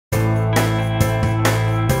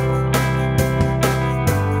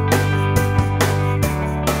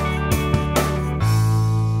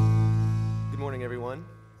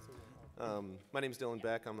name's Dylan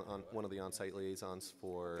Beck. I'm one of the on-site liaisons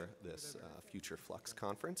for this Future Flux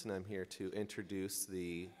conference, and I'm here to introduce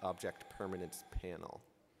the Object Permanence panel.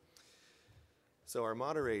 So our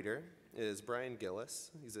moderator is Brian Gillis.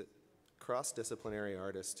 He's a cross-disciplinary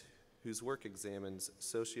artist whose work examines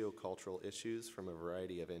socio-cultural issues from a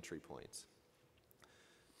variety of entry points.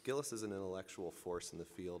 Gillis is an intellectual force in the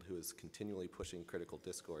field who is continually pushing critical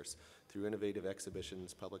discourse through innovative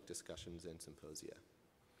exhibitions, public discussions, and symposia.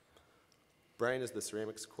 Brian is the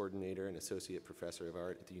ceramics coordinator and associate professor of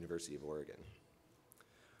art at the University of Oregon.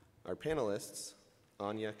 Our panelists,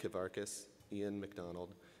 Anya Kivarkis,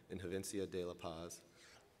 McDonald, and Jovencio de La Paz,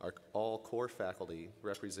 are all core faculty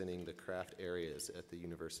representing the craft areas at the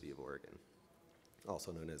University of Oregon,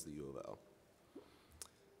 also known as the U of O.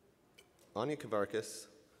 Anya Kivarkis,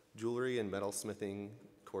 jewelry and metalsmithing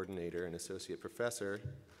coordinator and associate professor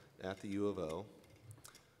at the U of O.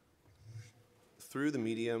 Through the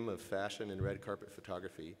medium of fashion and red carpet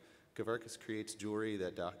photography, Kivarkis creates jewelry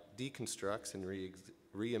that deconstructs and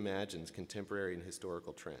reimagines contemporary and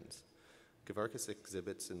historical trends. Kivarkis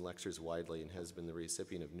exhibits and lectures widely and has been the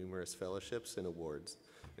recipient of numerous fellowships and awards,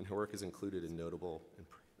 and her work is included in notable and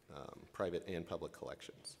private and public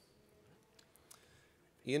collections.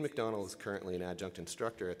 McDonald is currently an adjunct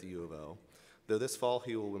instructor at the U of O, though this fall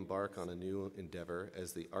he will embark on a new endeavor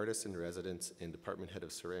as the artist in residence and department head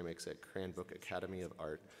of ceramics at Cranbrook Academy of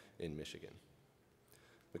Art in Michigan.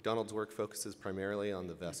 McDonald's work focuses primarily on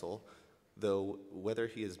the vessel, though whether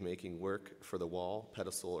he is making work for the wall,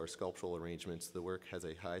 pedestal, or sculptural arrangements, the work has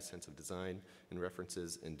a high sense of design and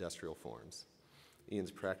references industrial forms.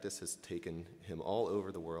 Ian's practice has taken him all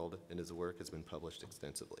over the world, and his work has been published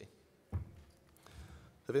extensively.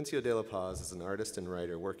 Jovencio de La Paz is an artist and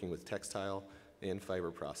writer working with textile and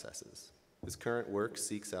fiber processes. His current work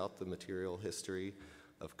seeks out the material history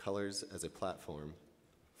of colors as a platform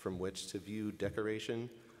from which to view decoration,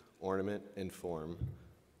 ornament, and form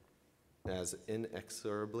as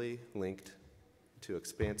inexorably linked to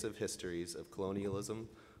expansive histories of colonialism,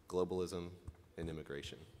 globalism, and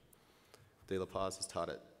immigration. De La Paz has taught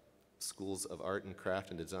at schools of art and craft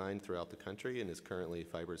and design throughout the country and is currently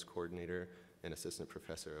Fibers coordinator and assistant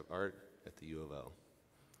professor of art at the U of O.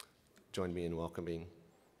 Join me in welcoming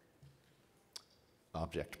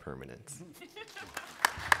Object Permanence.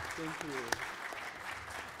 Thank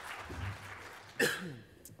you.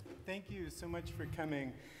 Thank you so much for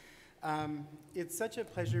coming. It's such a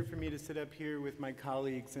pleasure for me to sit up here with my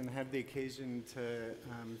colleagues and have the occasion to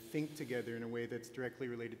think together in a way that's directly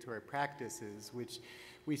related to our practices, which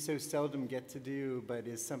we so seldom get to do, but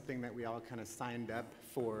is something that we all kind of signed up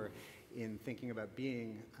for in thinking about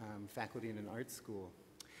being faculty in an art school.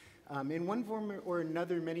 In one form or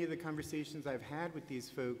another, many of the conversations I've had with these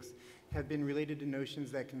folks have been related to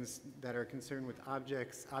notions that are concerned with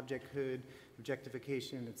objects, objecthood,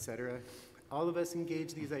 objectification, etc. All of us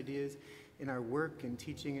engage these ideas in our work and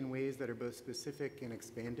teaching in ways that are both specific and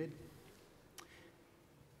expanded.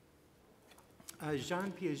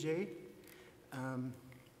 Jean Piaget,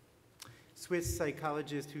 Swiss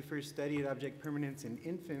psychologist who first studied object permanence in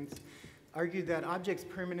infants, argued that object's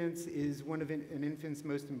permanence is one of an infant's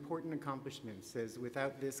most important accomplishments, as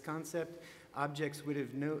without this concept, objects would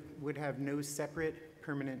have no separate,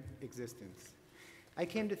 permanent existence. I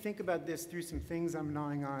came to think about this through some things I'm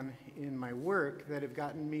gnawing on in my work that have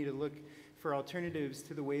gotten me to look for alternatives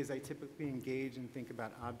to the ways I typically engage and think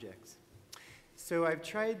about objects. So I've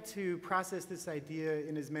tried to process this idea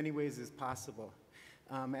in as many ways as possible.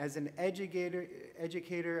 As an educator,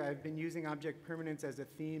 I've been using object permanence as a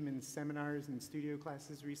theme in seminars and studio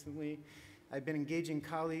classes recently. I've been engaging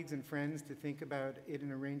colleagues and friends to think about it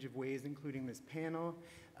in a range of ways, including this panel,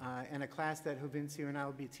 and a class that Jovencio and I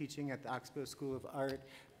will be teaching at the Oxbow School of Art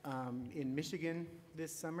in Michigan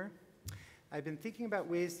this summer. I've been thinking about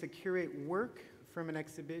ways to curate work from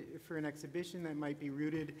for an exhibition that might be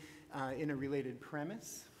rooted in a related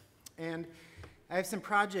premise. And I have some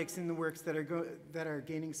projects in the works that are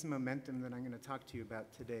gaining some momentum that I'm going to talk to you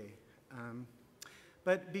about today.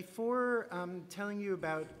 But before telling you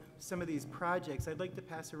about some of these projects, I'd like to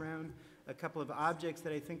pass around a couple of objects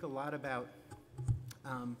that I think a lot about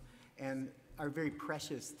and are very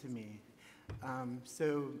precious to me.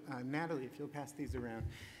 Natalie, if you'll pass these around.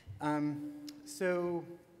 So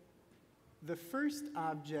the first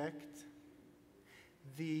object,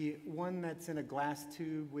 the one that's in a glass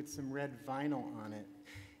tube with some red vinyl on it,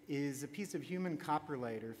 is a piece of human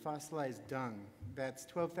coprolite, or fossilized dung, that's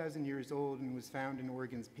 12,000 years old and was found in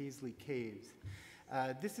Oregon's Paisley Caves.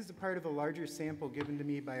 This is a part of a larger sample given to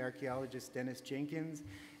me by archaeologist Dennis Jenkins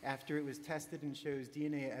after it was tested and shows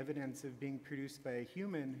DNA evidence of being produced by a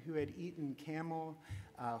human who had eaten camel,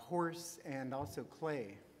 horse, and also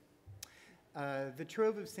clay. The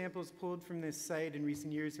trove of samples pulled from this site in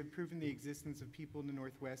recent years have proven the existence of people in the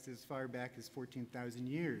Northwest as far back as 14,000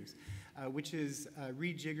 years, which has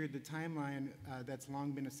rejiggered the timeline that's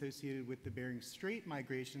long been associated with the Bering Strait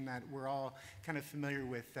migration that we're all kind of familiar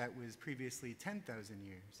with that was previously 10,000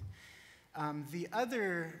 years. The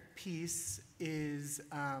other piece is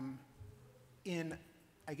in,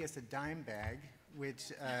 I guess, a dime bag,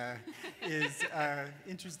 which is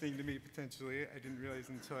interesting to me potentially. I didn't realize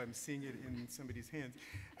until I'm seeing it in somebody's hands.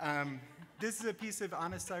 This is a piece of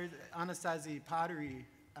Anasazi pottery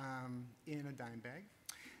in a dime bag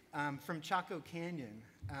from Chaco Canyon.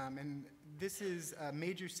 And this is a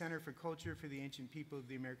major center for culture for the ancient people of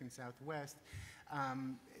the American Southwest.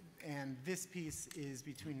 And this piece is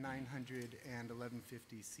between 900 and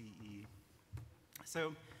 1150 CE.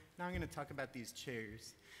 So now I'm going to talk about these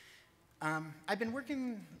chairs. I've been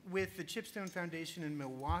working with the Chipstone Foundation in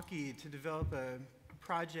Milwaukee to develop a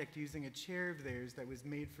project using a chair of theirs that was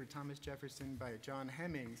made for Thomas Jefferson by John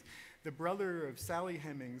Hemmings, the brother of Sally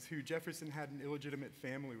Hemings, who Jefferson had an illegitimate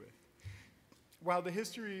family with. While the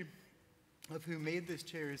history of who made this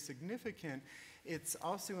chair is significant, it's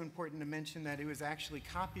also important to mention that it was actually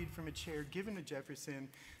copied from a chair given to Jefferson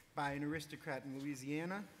by an aristocrat in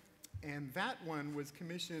Louisiana, and that one was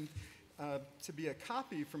commissioned to be a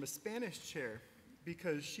copy from a Spanish chair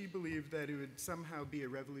because she believed that it would somehow be a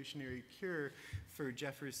revolutionary cure for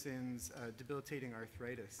Jefferson's debilitating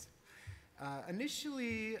arthritis.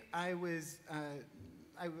 Initially, I was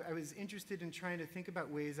interested in trying to think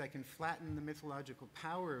about ways I can flatten the mythological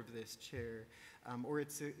power of this chair or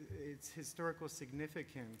its historical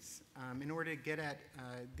significance in order to get at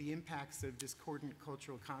the impacts of discordant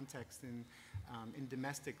cultural context in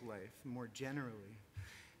domestic life more generally.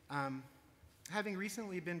 Having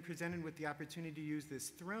recently been presented with the opportunity to use this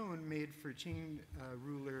throne made for Qing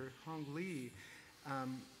ruler Hong Li,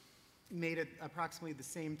 made at approximately the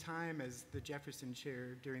same time as the Jefferson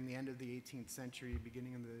chair during the end of the 18th century,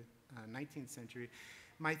 beginning of the 19th century,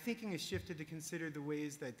 my thinking has shifted to consider the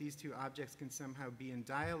ways that these two objects can somehow be in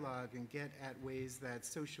dialogue and get at ways that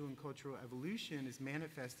social and cultural evolution is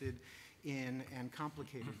manifested in and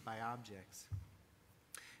complicated by objects.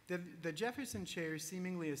 The Jefferson chair,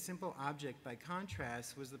 seemingly a simple object by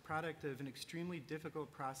contrast, was the product of an extremely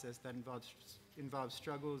difficult process that involved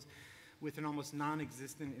struggles with an almost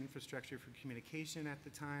non-existent infrastructure for communication at the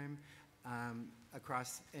time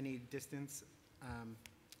across any distance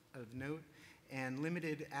of note, and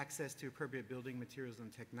limited access to appropriate building materials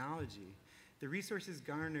and technology. The resources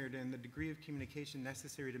garnered and the degree of communication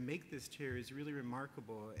necessary to make this chair is really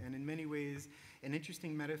remarkable, and in many ways an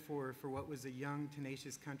interesting metaphor for what was a young,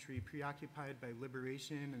 tenacious country preoccupied by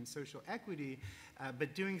liberation and social equity,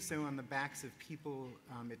 but doing so on the backs of people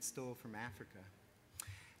it stole from Africa.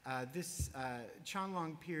 The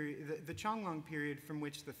Qianlong period from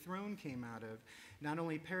which the throne came out of not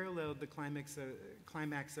only paralleled the climax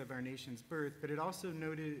of our nation's birth, but it also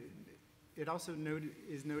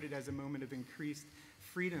is noted as a moment of increased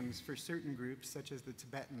freedoms for certain groups, such as the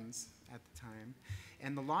Tibetans at the time,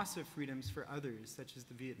 and the loss of freedoms for others, such as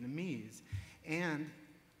the Vietnamese. And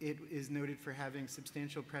it is noted for having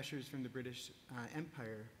substantial pressures from the British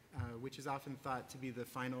Empire, which is often thought to be the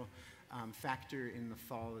final factor in the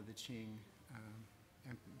fall of the Qing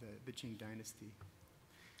dynasty.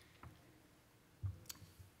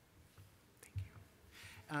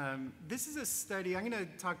 This is a study. I'm going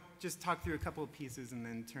to just talk through a couple of pieces and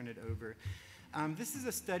then turn it over. This is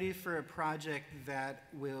a study for a project that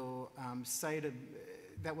will cite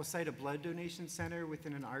a blood donation center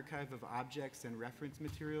within an archive of objects and reference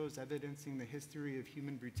materials evidencing the history of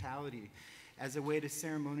human brutality as a way to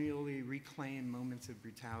ceremonially reclaim moments of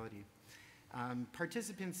brutality.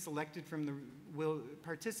 Participants select from the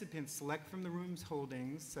room's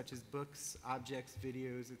holdings, such as books, objects,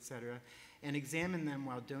 videos, etc., and examine them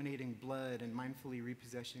while donating blood and mindfully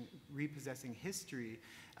repossessing history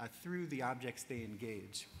through the objects they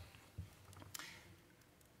engage.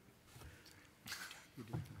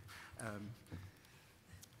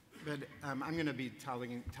 I'm going to be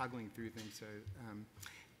toggling through things. So,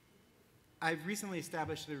 I've recently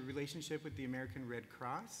established a relationship with the American Red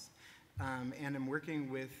Cross. and I'm working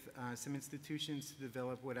with some institutions to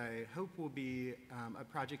develop what I hope will be a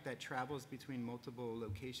project that travels between multiple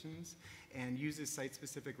locations and uses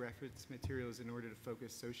site-specific reference materials in order to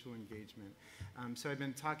focus social engagement. So I've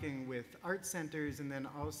been talking with art centers and then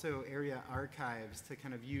also area archives to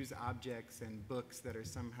kind of use objects and books that are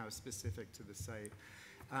somehow specific to the site.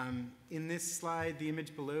 In this slide, the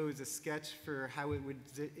image below is a sketch for how it would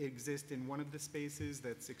exist in one of the spaces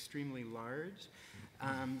that's extremely large.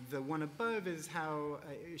 The one above is how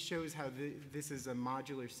it shows how this is a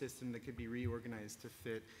modular system that could be reorganized to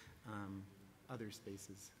fit other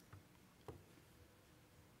spaces.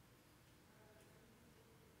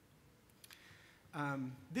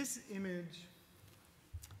 These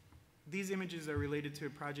images are related to a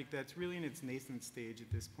project that's really in its nascent stage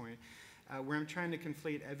at this point, where I'm trying to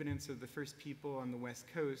conflate evidence of the first people on the West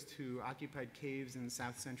Coast who occupied caves in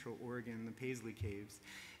South Central Oregon, the Paisley Caves,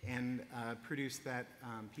 and produce that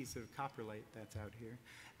piece of coprolite that's out here,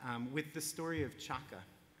 with the story of Chaka,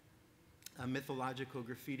 a mythological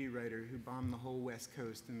graffiti writer who bombed the whole West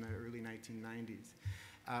Coast in the early 1990s.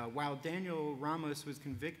 While Daniel Ramos was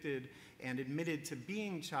convicted and admitted to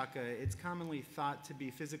being Chaka, it's commonly thought to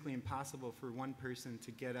be physically impossible for one person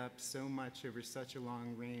to get up so much over such a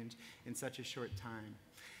long range in such a short time.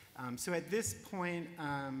 So at this point,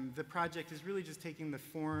 the project is really just taking the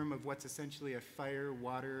form of what's essentially a fire,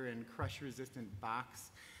 water, and crush-resistant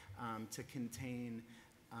box to contain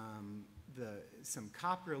some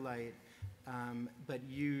coprolite, but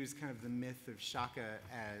use kind of the myth of Chaka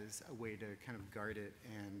as a way to kind of guard it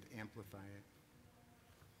and amplify it.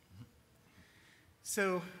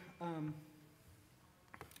 So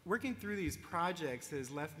working through these projects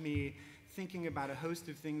has left me thinking about a host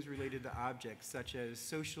of things related to objects, such as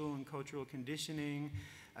social and cultural conditioning,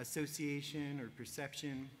 association or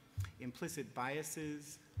perception, implicit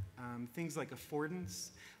biases, things like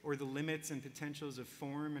affordance, or the limits and potentials of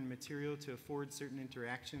form and material to afford certain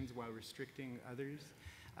interactions while restricting others,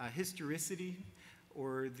 historicity,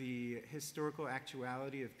 or the historical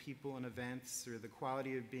actuality of people and events, or the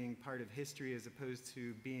quality of being part of history as opposed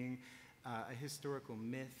to being a historical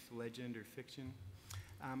myth, legend, or fiction.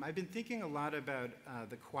 I've been thinking a lot about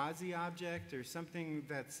the quasi-object, or something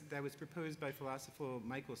that was proposed by philosopher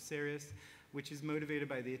Michael Serres, which is motivated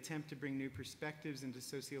by the attempt to bring new perspectives into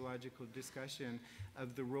sociological discussion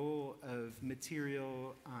of the role of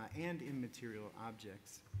material and immaterial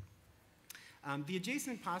objects. The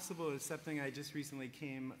adjacent possible is something I just recently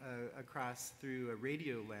came across through a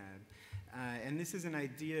radio lab. And this is an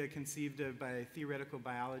idea conceived of by theoretical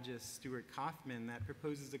biologist Stuart Kauffman that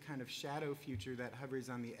proposes a kind of shadow future that hovers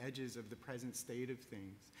on the edges of the present state of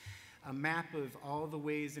things. A map of all the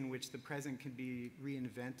ways in which the present can be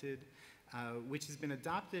reinvented, which has been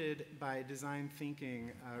adopted by design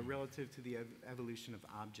thinking relative to the evolution of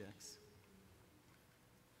objects.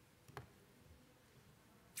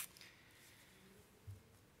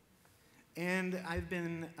 And I've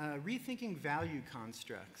been rethinking value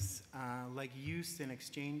constructs like use and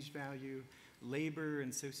exchange value, labor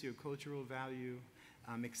and sociocultural value,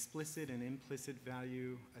 explicit and implicit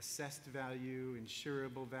value, assessed value,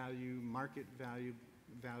 insurable value, market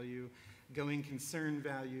value, going concern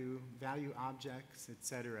value, value objects,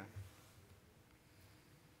 etc.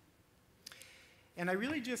 And I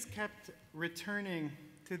really just kept returning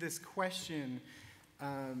to this question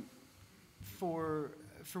for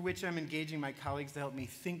which I'm engaging my colleagues to help me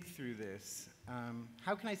think through this.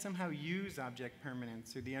 How can I somehow use object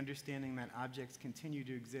permanence, or the understanding that objects continue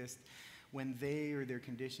to exist when they or their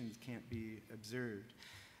conditions can't be observed?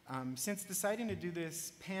 Since deciding to do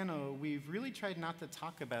this panel, we've really tried not to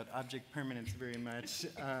talk about object permanence very much,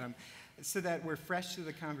 so that we're fresh to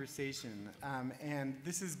the conversation. And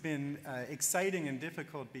this has been exciting and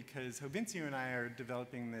difficult because Jovencio and I are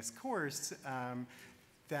developing this course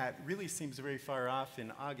that really seems very far off in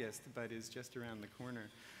August, but is just around the corner.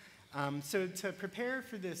 So to prepare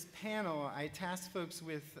for this panel, I tasked folks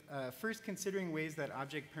with first considering ways that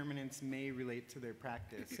object permanence may relate to their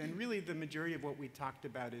practice. And really the majority of what we talked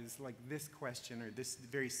about is like this question, or this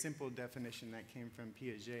very simple definition that came from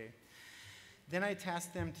Piaget. Then I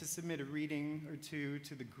tasked them to submit a reading or two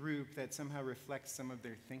to the group that somehow reflects some of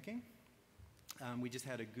their thinking. We just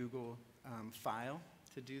had a Google file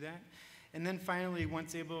to do that. And then finally,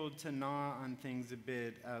 once able to gnaw on things a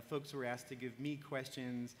bit, folks were asked to give me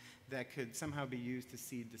questions that could somehow be used to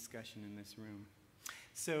seed discussion in this room.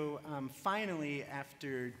 So finally,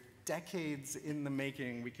 after decades in the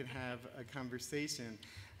making, we could have a conversation.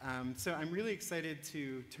 So I'm really excited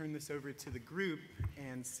to turn this over to the group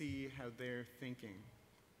and see how they're thinking.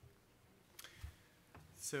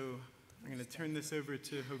 So I'm going to turn this over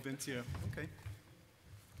to Jovencio. Okay.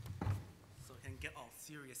 and get all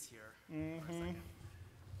serious here for a second.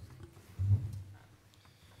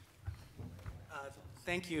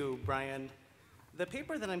 Thank you, Brian. The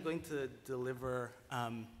paper that I'm going to deliver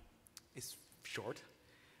is short,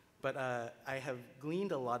 but I have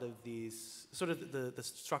gleaned a lot of these, sort of the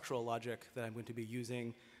structural logic that I'm going to be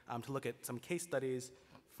using to look at some case studies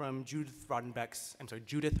from Judith Rodenbeck's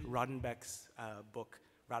book,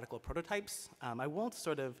 Radical Prototypes. I won't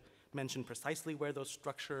sort of mention precisely where those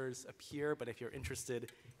structures appear, but if you're interested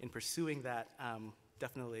in pursuing that,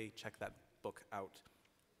 definitely check that book out.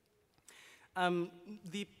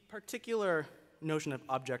 The particular notion of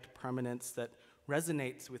object permanence that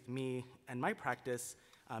resonates with me and my practice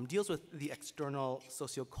deals with the external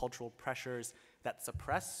sociocultural pressures that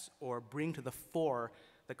suppress or bring to the fore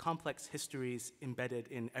the complex histories embedded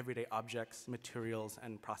in everyday objects, materials,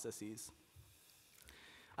 and processes.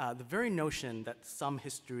 The very notion that some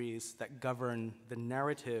histories that govern the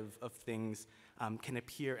narrative of things can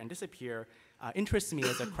appear and disappear interests me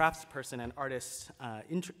as a craftsperson and artist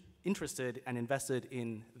interested and invested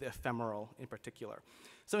in the ephemeral in particular.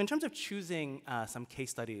 So in terms of choosing some case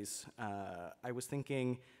studies, I was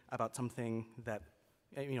thinking about something that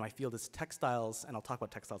my field is textiles, and I'll talk about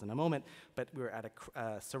textiles in a moment, but we were at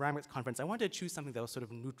a ceramics conference. I wanted to choose something that was sort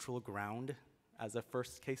of neutral ground as a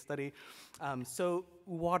first case study. So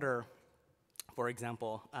water, for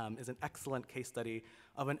example, is an excellent case study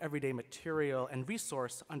of an everyday material and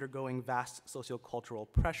resource undergoing vast sociocultural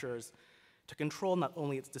pressures to control not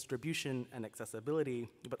only its distribution and accessibility,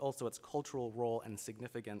 but also its cultural role and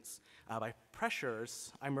significance. By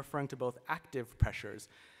pressures, I'm referring to both active pressures,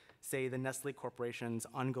 say the Nestle Corporation's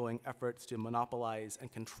ongoing efforts to monopolize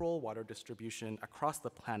and control water distribution across the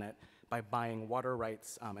planet by buying water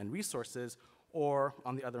rights and resources, or,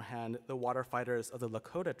 on the other hand, the water fighters of the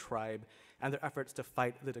Lakota tribe and their efforts to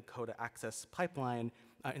fight the Dakota Access Pipeline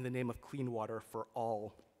in the name of clean water for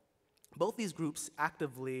all. Both these groups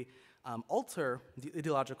actively alter the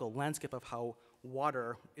ideological landscape of how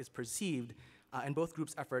water is perceived, and both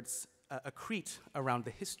groups' efforts accrete around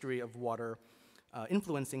the history of water,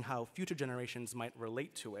 influencing how future generations might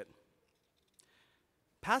relate to it.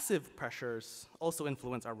 Passive pressures also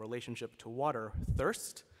influence our relationship to water.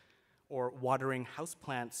 Thirst, or watering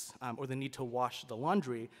houseplants, or the need to wash the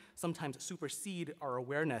laundry sometimes supersede our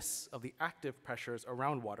awareness of the active pressures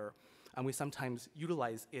around water, and we sometimes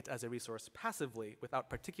utilize it as a resource passively without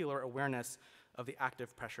particular awareness of the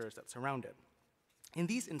active pressures that surround it. In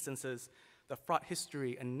these instances, the fraught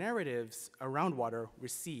history and narratives around water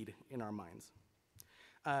recede in our minds.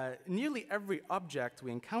 Nearly every object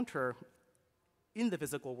we encounter in the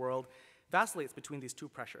physical world vacillates between these two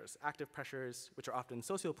pressures: active pressures, which are often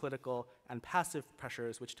sociopolitical, and passive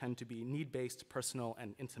pressures, which tend to be need-based, personal,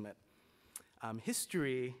 and intimate.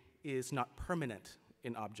 History is not permanent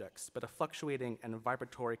in objects, but a fluctuating and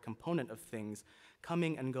vibratory component of things,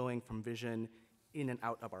 coming and going from vision in and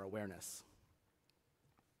out of our awareness.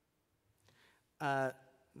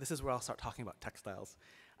 This is where I'll start talking about textiles.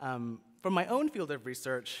 From my own field of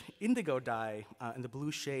research, indigo dye and the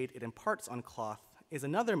blue shade it imparts on cloth is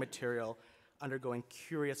another material undergoing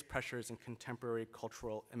curious pressures in contemporary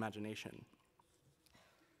cultural imagination.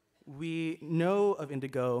 We know of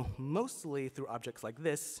indigo mostly through objects like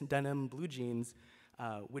this, denim, blue jeans,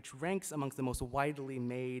 which ranks amongst the most widely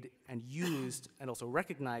made and used and also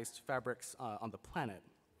recognized fabrics on the planet.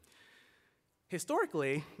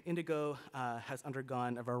 Historically, indigo has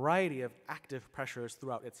undergone a variety of active pressures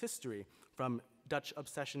throughout its history, from Dutch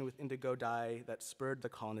obsession with indigo dye that spurred the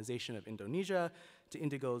colonization of Indonesia, to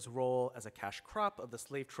indigo's role as a cash crop of the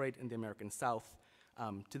slave trade in the American South,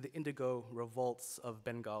 to the indigo revolts of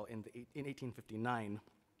Bengal in 1859.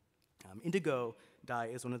 Indigo dye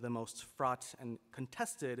is one of the most fraught and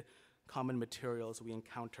contested common materials we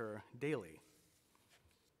encounter daily.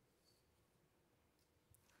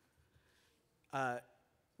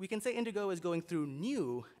 We can say indigo is going through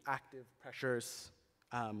new active pressures,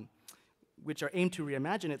 which are aimed to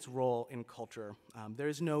reimagine its role in culture. There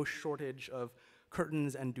is no shortage of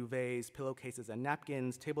curtains and duvets, pillowcases and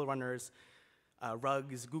napkins, table runners,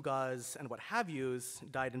 rugs, gewgaws, and what have yous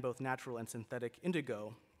dyed in both natural and synthetic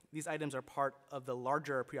indigo. These items are part of the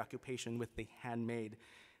larger preoccupation with the handmade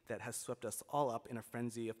that has swept us all up in a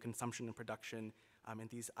frenzy of consumption and production, and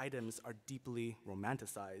these items are deeply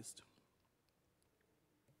romanticized.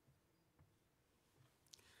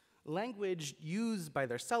 Language used by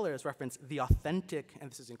their sellers reference the authentic,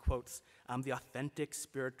 and this is in quotes, the authentic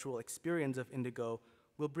spiritual experience of indigo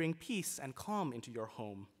will bring peace and calm into your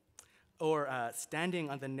home. Or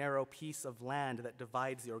standing on the narrow piece of land that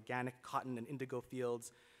divides the organic cotton and indigo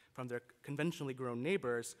fields from their conventionally grown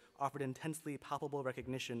neighbors offered intensely palpable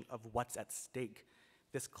recognition of what's at stake.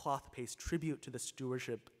 This cloth pays tribute to the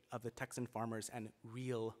stewardship of the Texan farmers and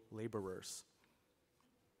real laborers.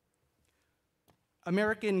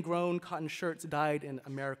 American-grown cotton shirts dyed in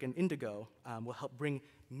American indigo will help bring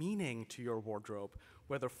meaning to your wardrobe,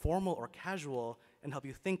 whether formal or casual, and help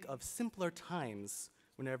you think of simpler times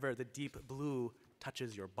whenever the deep blue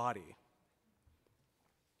touches your body.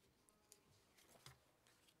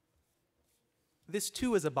 This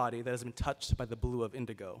too is a body that has been touched by the blue of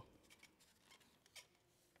indigo.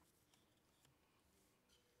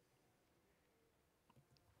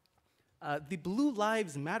 The Blue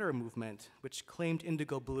Lives Matter movement, which claimed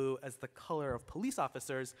indigo blue as the color of police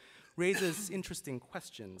officers, raises interesting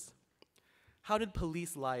questions. How did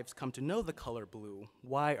police lives come to know the color blue?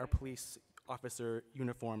 Why are police officer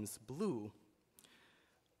uniforms blue?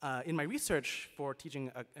 In my research for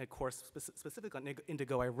teaching a course specific on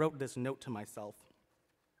indigo, I wrote this note to myself.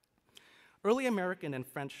 Early American and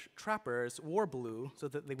French trappers wore blue so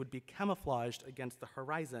that they would be camouflaged against the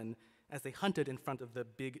horizon as they hunted in front of the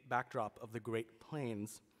big backdrop of the Great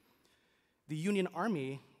Plains. The Union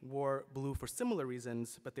Army wore blue for similar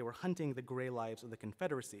reasons, but they were hunting the gray lives of the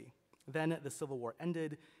Confederacy. Then the Civil War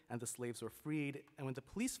ended and the slaves were freed, and when the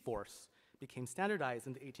police force became standardized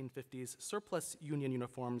in the 1850s, surplus Union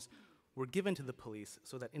uniforms were given to the police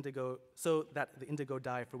so that the indigo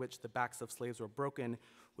dye for which the backs of slaves were broken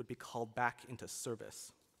would be called back into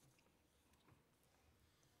service.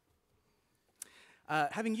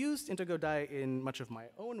 Having used indigo dye in much of my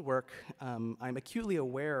own work, I'm acutely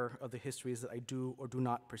aware of the histories that I do or do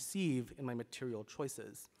not perceive in my material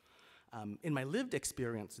choices. In my lived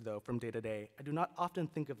experience, though, from day to day, I do not often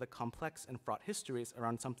think of the complex and fraught histories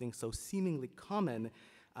around something so seemingly common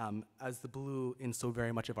as the blue in so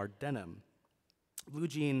very much of our denim. Blue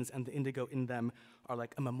jeans and the indigo in them are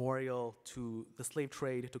like a memorial to the slave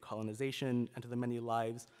trade, to colonization, and to the many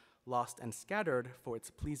lives lost and scattered for its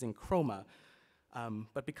pleasing chroma.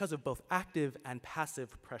 But because of both active and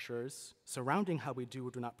passive pressures surrounding how we do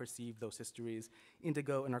or do not perceive those histories,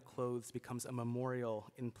 indigo in our clothes becomes a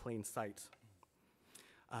memorial in plain sight.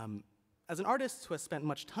 As an artist who has spent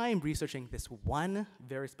much time researching this one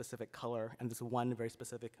very specific color and this one very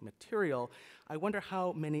specific material, I wonder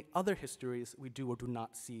how many other histories we do or do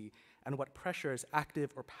not see, and what pressures,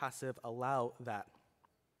 active or passive, allow that.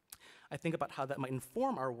 I think about how that might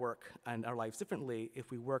inform our work and our lives differently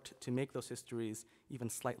if we worked to make those histories even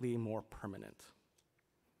slightly more permanent.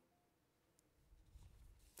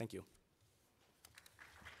 Thank you.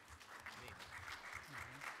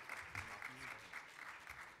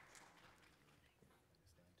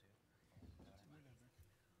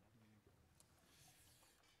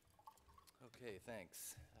 Okay,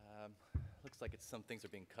 thanks. Looks like some things are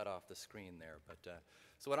being cut off the screen there. But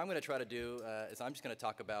so what I'm going to try to do is I'm just going to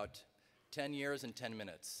talk about 10 years in 10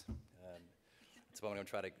 minutes. That's what I'm going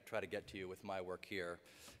to try to get to you with my work here.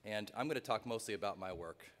 And I'm going to talk mostly about my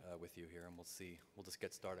work with you here, and we'll see. We'll just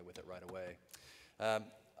get started with it right away.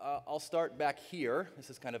 I'll start back here. This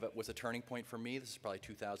is was a turning point for me. This is probably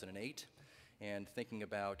 2008. And thinking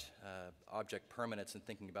about object permanence and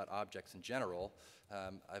thinking about objects in general,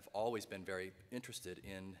 I've always been very interested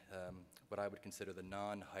in what I would consider the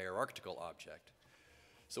non-hierarchical object.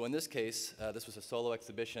 So in this case, this was a solo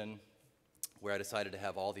exhibition where I decided to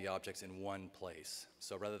have all the objects in one place.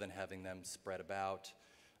 So rather than having them spread about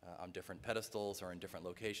on different pedestals or in different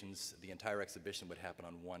locations, the entire exhibition would happen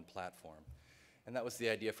on one platform. And that was the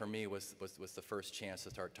idea for me, was the first chance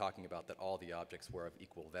to start talking about that all the objects were of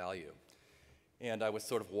equal value. And I was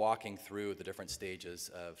sort of walking through the different stages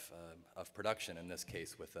of production, in this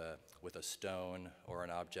case with a stone or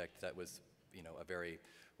an object that was, a very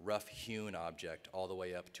rough-hewn object, all the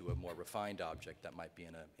way up to a more refined object that might be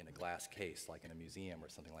in a glass case, like in a museum or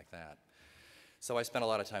something like that. So I spent a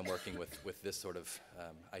lot of time working with this sort of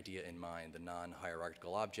idea in mind, the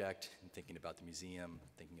non-hierarchical object, and thinking about the museum,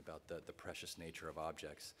 thinking about the precious nature of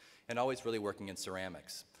objects, and always really working in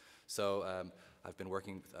ceramics. So I've been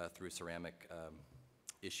working through ceramic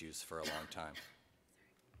issues for a long time.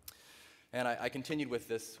 And I continued with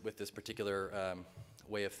this particular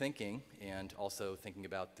way of thinking, and also thinking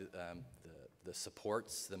about the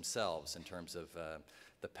supports themselves in terms of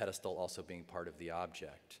the pedestal also being part of the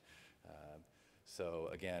object. So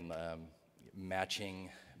again, matching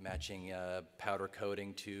powder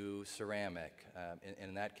coating to ceramic.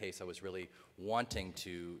 In that case, I was really wanting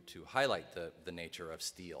to highlight the nature of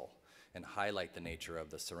steel and highlight the nature of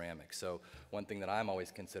the ceramic. So one thing that I'm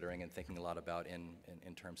always considering and thinking a lot about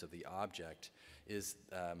in terms of the object is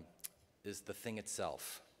the thing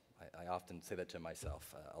itself. I often say that to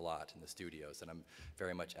myself a lot in the studios, and I'm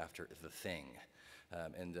very much after the thing.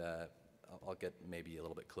 I'll get maybe a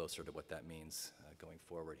little bit closer to what that means going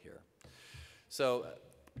forward here. So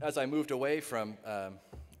as I moved away from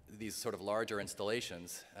these sort of larger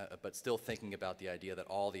installations, but still thinking about the idea that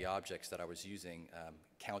all the objects that I was using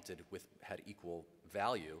had equal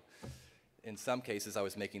value, in some cases I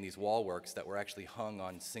was making these wall works that were actually hung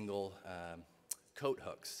on single coat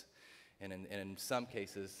hooks. And in some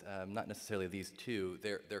cases, not necessarily these two,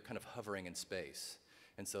 they're kind of hovering in space.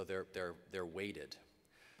 And so they're weighted.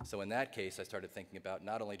 So in that case, I started thinking about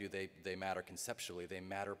not only do they matter conceptually, they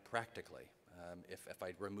matter practically. If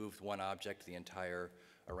I removed one object, the entire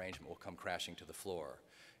arrangement will come crashing to the floor.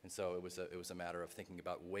 And so it was a matter of thinking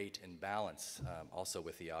about weight and balance also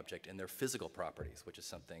with the object and their physical properties, which is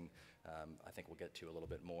something I think we'll get to a little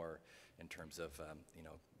bit more in terms of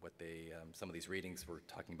what some of these readings were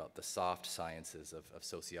talking about the soft sciences of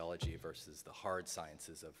sociology versus the hard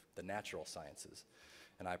sciences of the natural sciences.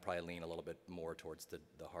 And I probably lean a little bit more towards the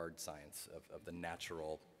hard science of the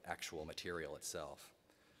natural, actual material itself.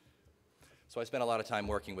 So I spent a lot of time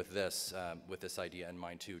working with this idea in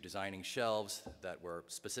mind too, designing shelves that were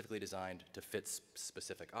specifically designed to fit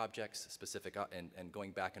specific objects, and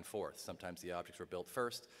going back and forth. Sometimes the objects were built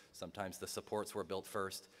first, sometimes the supports were built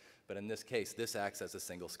first, but in this case, this acts as a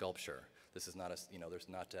single sculpture. This is not there's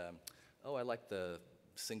not, oh, I like the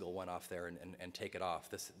single one off there and take it off.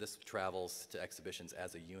 This travels to exhibitions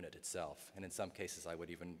as a unit itself, and in some cases I would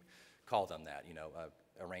even call them that,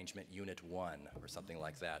 arrangement unit 1 or something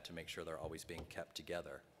like that to make sure they're always being kept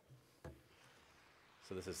together.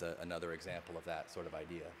 So this is another example of that sort of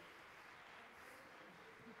idea.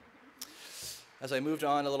 As I moved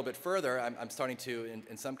on a little bit further, I'm starting to,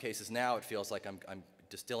 in some cases now, it feels like I'm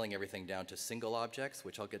distilling everything down to single objects,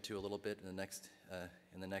 which I'll get to a little bit in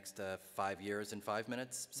the next 5 years and 5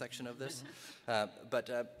 minutes section of this.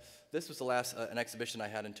 This was the last an exhibition I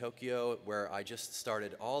had in Tokyo where I just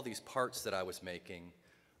started all these parts that I was making.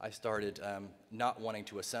 I started not wanting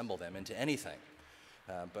to assemble them into anything,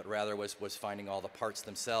 but rather was finding all the parts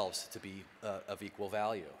themselves to be of equal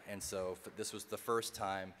value. And so this was the first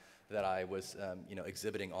time that I was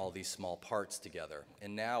exhibiting all these small parts together.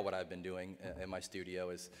 And now what I've been doing in my studio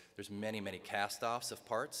is there's many cast-offs of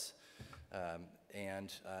parts,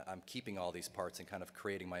 and I'm keeping all these parts and kind of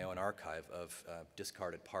creating my own archive of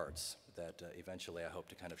discarded parts that eventually I hope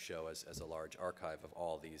to kind of show as a large archive of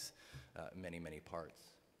all these many parts.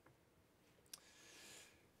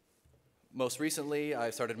 Most recently, I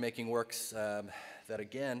started making works that,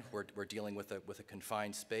 again, were dealing with a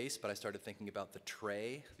confined space, but I started thinking about the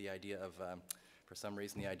tray, the idea of, for some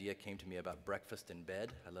reason, the idea came to me about breakfast in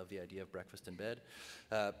bed. I love the idea of breakfast in bed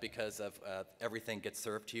because of everything gets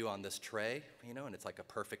served to you on this tray, and it's like a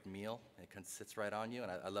perfect meal. It sits right on you,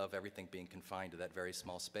 and I love everything being confined to that very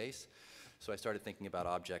small space. So I started thinking about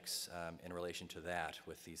objects in relation to that,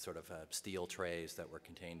 with these sort of steel trays that were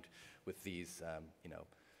contained with these,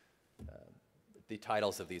 the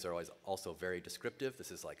titles of these are always also very descriptive.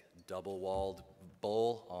 This is like double-walled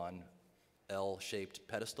bowl on L-shaped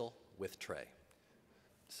pedestal with tray.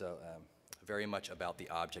 So very much about the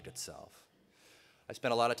object itself. I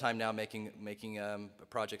spent a lot of time now making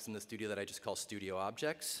projects in the studio that I just call studio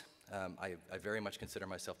objects. I very much consider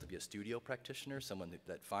myself to be a studio practitioner, someone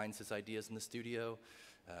that finds his ideas in the studio.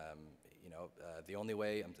 The only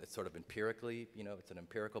way, it's sort of empirically, it's an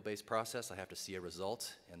empirical-based process. I have to see a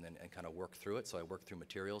result and kind of work through it. So I work through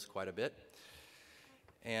materials quite a bit.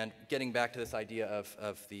 And getting back to this idea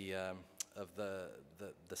of the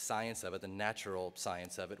science of it, the natural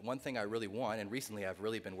science of it, one thing I really want, and recently I've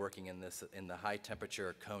really been working in the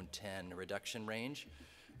high-temperature cone 10 reduction range,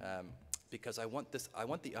 because I want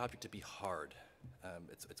the object to be hard.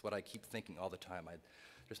 It's what I keep thinking all the time.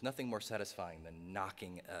 There's nothing more satisfying than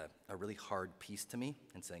knocking a really hard piece to me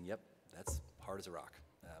and saying, yep, that's hard as a rock.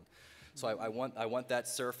 So I want that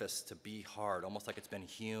surface to be hard, almost like it's been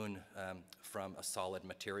hewn from a solid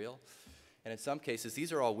material. And in some cases,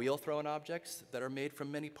 these are all wheel-thrown objects that are made from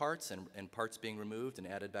many parts and parts being removed and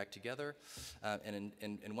added back together. And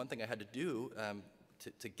one thing I had to do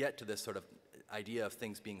to get to this sort of idea of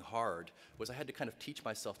things being hard was I had to kind of teach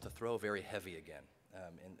myself to throw very heavy again.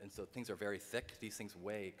 And so things are very thick. These things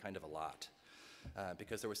weigh kind of a lot.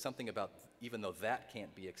 Because there was something about, even though that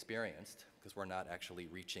can't be experienced, because we're not actually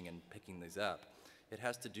reaching and picking these up, it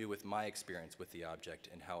has to do with my experience with the object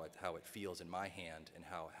and how it feels in my hand and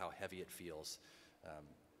how heavy it feels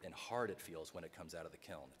and hard it feels when it comes out of the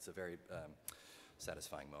kiln. It's a very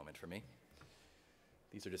satisfying moment for me.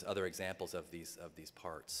 These are just other examples of these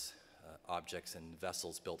parts, objects and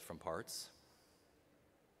vessels built from parts.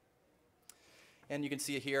 And you can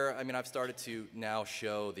see here, I mean, I've started to now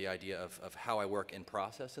show the idea of how I work in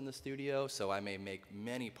process in the studio. So I may make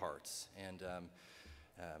many parts, and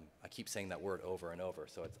I keep saying that word over and over,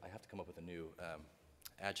 so I have to come up with a new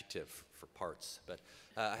adjective for parts. But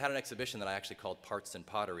I had an exhibition that I actually called Parts and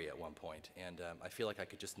Pottery at one point, and I feel like I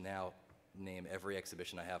could just now name every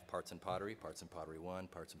exhibition I have Parts and Pottery 1,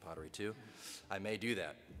 Parts and Pottery 2. I may do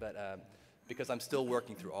that, but because I'm still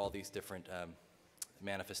working through all these different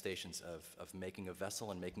manifestations of making a vessel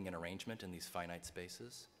and making an arrangement in these finite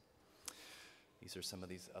spaces. These are some of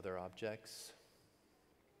these other objects.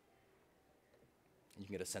 You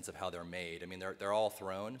can get a sense of how they're made. I mean, they're all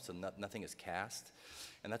thrown, so nothing is cast.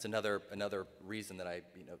 And that's another reason that I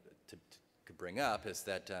could bring up is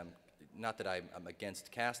that not that I'm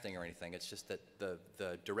against casting or anything. It's just that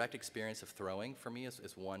the direct experience of throwing for me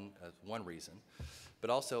is one reason. But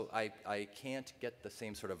also, I can't get the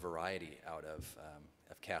same sort of variety out of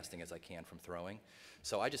casting as I can from throwing.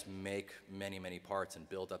 So I just make many, many parts and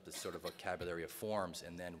build up this sort of vocabulary of forms,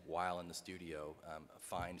 and then while in the studio,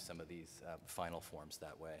 find some of these final forms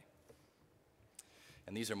that way.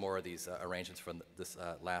 And these are more of these arrangements from this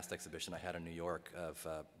last exhibition I had in New York of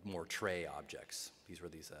more tray objects. These were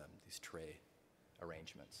these tray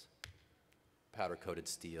arrangements. Powder-coated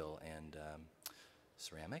steel and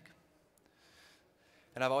ceramic.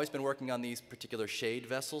 And I've always been working on these particular shade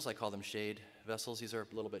vessels. I call them shade vessels. These are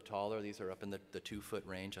a little bit taller. These are up in the 2-foot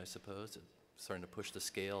range, I suppose. It's starting to push the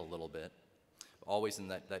scale a little bit. Always in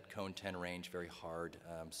that cone 10 range, very hard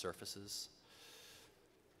surfaces.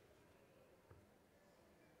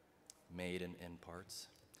 Made in parts.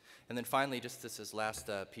 And then finally, just this last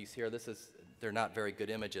piece here. They're not very good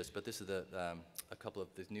images, but this is a couple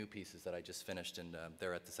of the new pieces that I just finished, and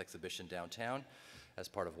they're at this exhibition downtown as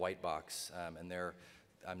part of White Box. And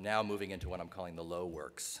I'm now moving into what I'm calling the low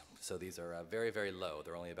works. So these are very, very low.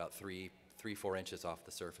 They're only about 3-4 inches off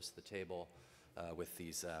the surface of the table with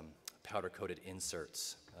these powder-coated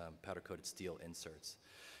inserts, powder-coated steel inserts.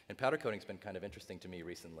 And powder coating's been kind of interesting to me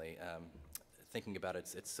recently. Thinking about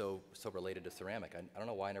it, it's so related to ceramic. I don't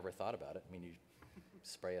know why I never thought about it. I mean, you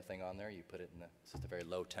spray a thing on there, you put it in it's just a very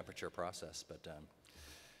low temperature process, but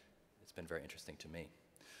it's been very interesting to me.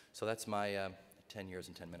 So that's my 10 years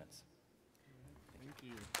and 10 minutes.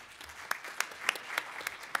 Thank you.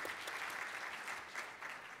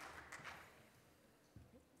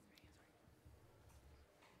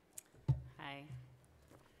 Hi.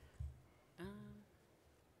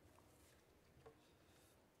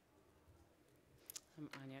 I'm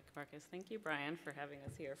Anya Kivarkis. Thank you, Brian, for having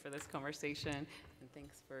us here for this conversation, and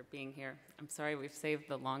thanks for being here. I'm sorry we've saved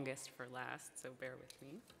the longest for last, so bear with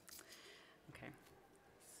me. Okay,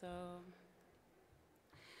 so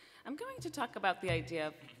I'm going to talk about the idea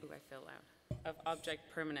of, I feel loud, of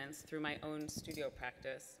object permanence through my own studio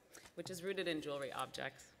practice, which is rooted in jewelry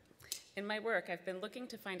objects. In my work, I've been looking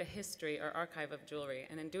to find a history or archive of jewelry,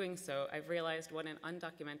 and in doing so, I've realized what an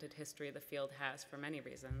undocumented history the field has for many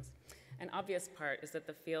reasons. An obvious part is that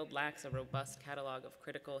the field lacks a robust catalog of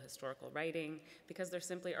critical historical writing because there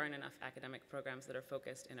simply aren't enough academic programs that are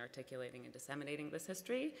focused in articulating and disseminating this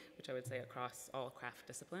history, which I would say across all craft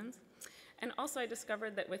disciplines. And also I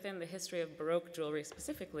discovered that within the history of Baroque jewelry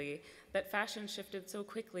specifically, that fashion shifted so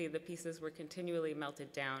quickly the pieces were continually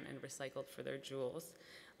melted down and recycled for their jewels.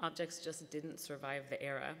 Objects just didn't survive the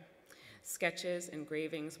era. Sketches,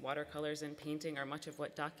 engravings, watercolors, and painting are much of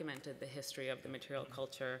what documented the history of the material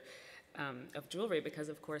culture of jewelry because,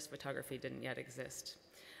 of course, photography didn't yet exist.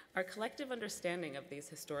 Our collective understanding of these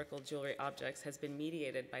historical jewelry objects has been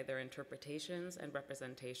mediated by their interpretations and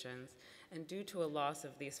representations, and due to a loss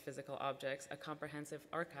of these physical objects, a comprehensive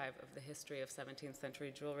archive of the history of 17th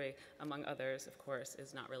century jewelry, among others, of course,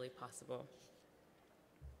 is not really possible.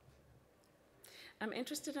 I'm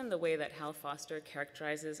interested in the way that Hal Foster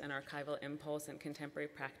characterizes an archival impulse in contemporary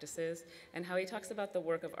practices and how he talks about the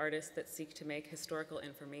work of artists that seek to make historical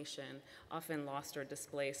information, often lost or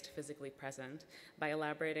displaced, physically present, by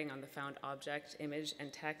elaborating on the found object, image,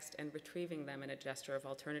 and text, and retrieving them in a gesture of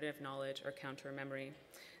alternative knowledge or counter-memory.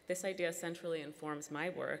 This idea centrally informs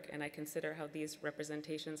my work, and I consider how these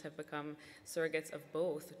representations have become surrogates of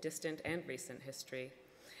both distant and recent history.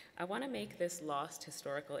 I want to make this lost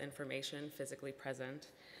historical information physically present.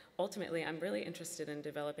 Ultimately, I'm really interested in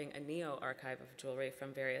developing a neo-archive of jewelry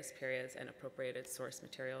from various periods and appropriated source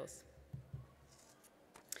materials.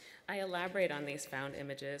 I elaborate on these found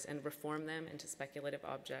images and reform them into speculative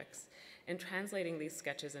objects. In translating these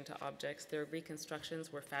sketches into objects, their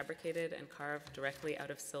reconstructions were fabricated and carved directly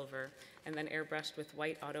out of silver and then airbrushed with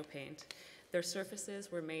white auto paint. Their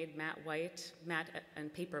surfaces were made matte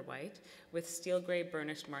and paper white, with steel gray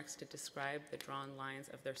burnished marks to describe the drawn lines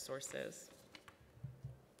of their sources.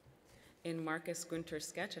 In Marcus Gunter's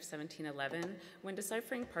sketch of 1711, when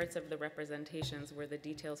deciphering parts of the representations where the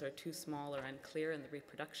details are too small or unclear in the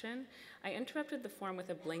reproduction, I interrupted the form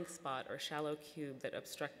with a blank spot or shallow cube that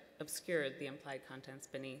obscured the implied contents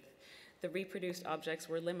beneath. The reproduced objects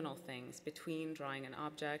were liminal things, between drawing and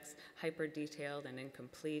objects, hyper-detailed and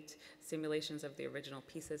incomplete, simulations of the original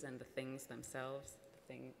pieces and the things themselves,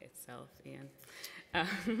 the thing itself, Ian.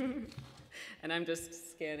 And I'm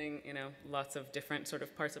just scanning, lots of different sort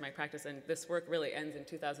of parts of my practice, and this work really ends in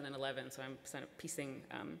 2011, so I'm kind of piecing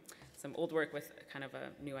some old work with kind of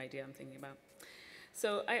a new idea I'm thinking about.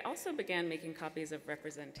 So I also began making copies of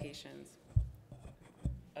representations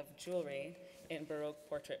of jewelry in Baroque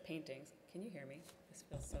portrait paintings. Can you hear me? This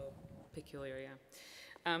feels so peculiar, yeah.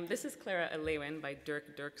 This is Clara Leeuwin by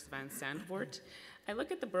Dirk Dirks van Sandvoort. I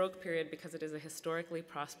look at the Baroque period because it is a historically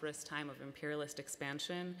prosperous time of imperialist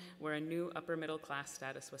expansion where a new upper middle class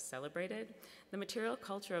status was celebrated. The material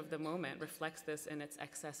culture of the moment reflects this in its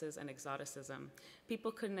excesses and exoticism.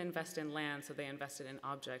 People couldn't invest in land, so they invested in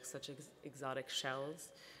objects such as exotic shells.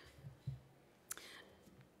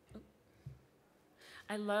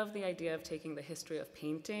 I love the idea of taking the history of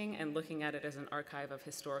painting and looking at it as an archive of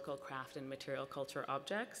historical craft and material culture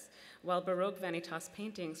objects. While Baroque Vanitas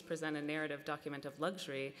paintings present a narrative document of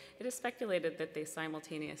luxury, it is speculated that they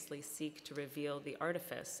simultaneously seek to reveal the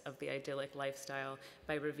artifice of the idyllic lifestyle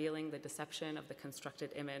by revealing the deception of the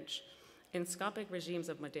constructed image. In Scopic Regimes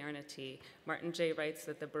of Modernity, Martin J. writes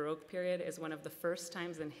that the Baroque period is one of the first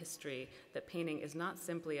times in history that painting is not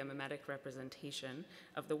simply a mimetic representation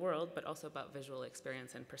of the world, but also about visual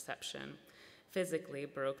experience and perception. Physically,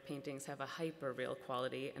 Baroque paintings have a hyper-real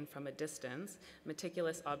quality, and from a distance,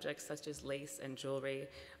 meticulous objects such as lace and jewelry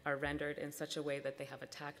are rendered in such a way that they have a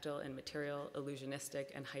tactile and material,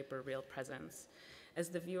 illusionistic, and hyper-real presence. As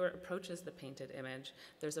the viewer approaches the painted image,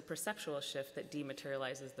 there's a perceptual shift that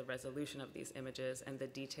dematerializes the resolution of these images, and the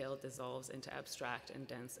detail dissolves into abstract and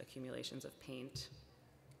dense accumulations of paint.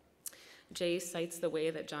 Jay cites the way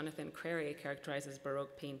that Jonathan Crary characterizes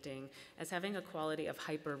Baroque painting as having a quality of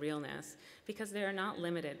hyper-realness because they are not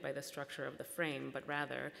limited by the structure of the frame, but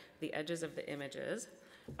rather the edges of the images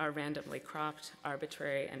are randomly cropped,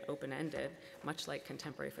 arbitrary, and open-ended, much like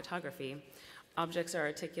contemporary photography. Objects are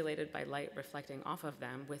articulated by light reflecting off of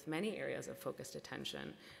them with many areas of focused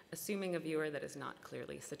attention, assuming a viewer that is not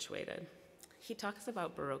clearly situated. He talks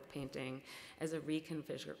about Baroque painting as a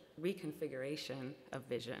reconfiguration of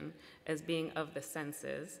vision, as being of the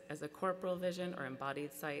senses, as a corporal vision or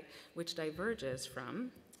embodied sight, which diverges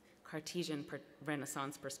from Cartesian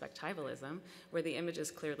Renaissance perspectivalism, where the image is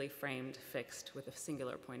clearly framed, fixed, with a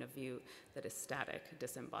singular point of view that is static,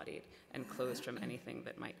 disembodied, and closed from anything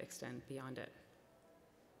that might extend beyond it.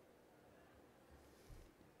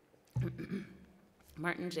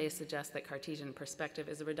 Martin J. suggests that Cartesian perspective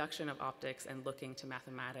is a reduction of optics and looking to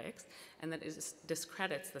mathematics, and that it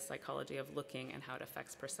discredits the psychology of looking and how it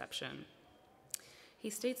affects perception. He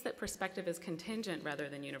states that perspective is contingent rather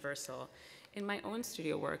than universal. In my own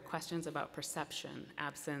studio work, questions about perception,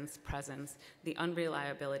 absence, presence, the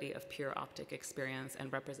unreliability of pure optic experience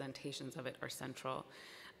and representations of it are central.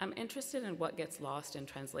 I'm interested in what gets lost in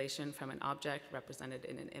translation from an object represented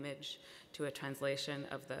in an image to a translation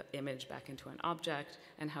of the image back into an object,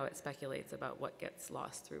 and how it speculates about what gets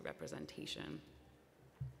lost through representation.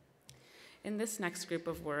 In this next group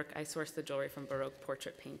of work, I source the jewelry from Baroque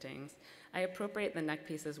portrait paintings. I appropriate the neck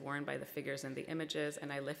pieces worn by the figures in the images,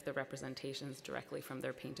 and I lift the representations directly from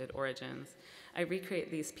their painted origins. I recreate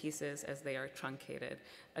these pieces as they are truncated,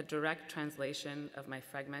 a direct translation of my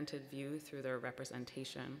fragmented view through their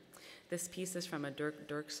representation. This piece is from a Dirk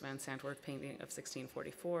Dirks van Sandvoort painting of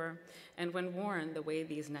 1644, and when worn, the way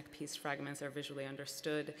these neck piece fragments are visually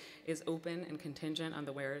understood is open and contingent on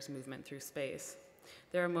the wearer's movement through space.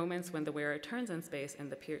 There are moments when the wearer turns in space and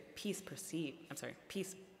the piece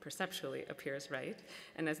perceptually appears right,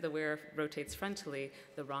 and as the wearer rotates frontally,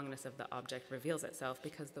 the wrongness of the object reveals itself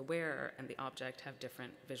because the wearer and the object have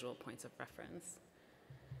different visual points of reference.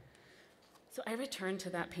 So I returned to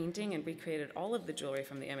that painting and recreated all of the jewelry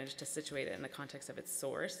from the image to situate it in the context of its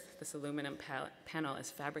source. This aluminum panel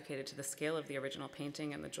is fabricated to the scale of the original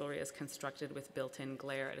painting, and the jewelry is constructed with built-in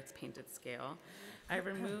glare at its painted scale. I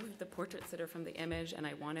removed the portrait sitter from the image, and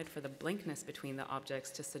I wanted for the blankness between the objects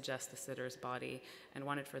to suggest the sitter's body, and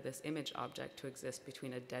wanted for this image object to exist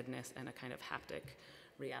between a deadness and a kind of haptic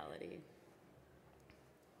reality.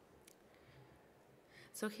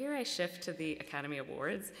 So here I shift to the Academy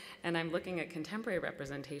Awards, and I'm looking at contemporary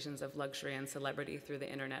representations of luxury and celebrity through the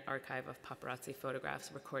Internet archive of paparazzi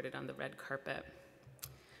photographs recorded on the red carpet.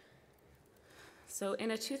 So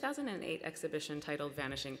in a 2008 exhibition titled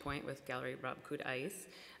Vanishing Point with Gallery Rob Koed Ice,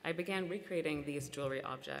 I began recreating these jewelry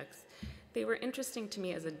objects. They were interesting to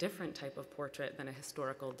me as a different type of portrait than a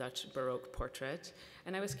historical Dutch Baroque portrait,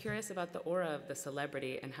 and I was curious about the aura of the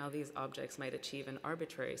celebrity and how these objects might achieve an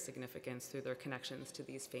arbitrary significance through their connections to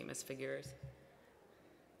these famous figures.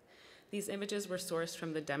 These images were sourced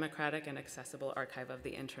from the democratic and accessible archive of the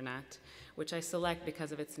internet, which I select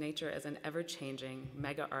because of its nature as an ever-changing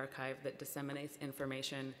mega archive that disseminates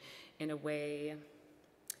information in a way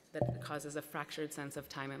that causes a fractured sense of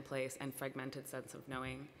time and place and fragmented sense of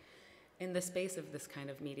knowing. In the space of this kind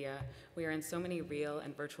of media, we are in so many real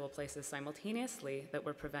and virtual places simultaneously that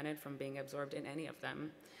we're prevented from being absorbed in any of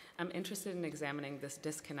them. I'm interested in examining this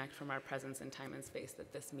disconnect from our presence in time and space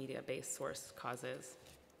that this media-based source causes.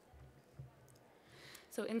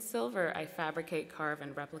 So in silver, I fabricate, carve,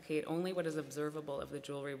 and replicate only what is observable of the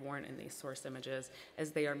jewelry worn in these source images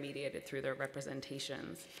as they are mediated through their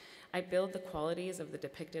representations. I build the qualities of the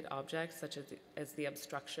depicted objects, such as the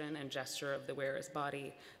obstruction and gesture of the wearer's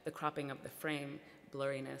body, the cropping of the frame,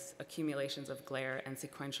 blurriness, accumulations of glare, and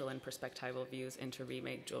sequential and perspectival views into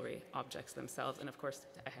remade jewelry objects themselves. And of course,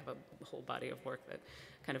 I have a whole body of work that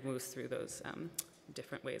kind of moves through those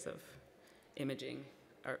different ways of imaging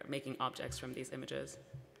or making objects from these images.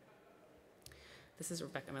 This is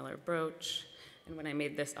Rebecca Miller brooch, and when I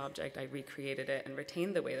made this object, I recreated it and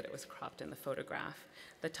retained the way that it was cropped in the photograph.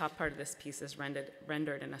 The top part of this piece is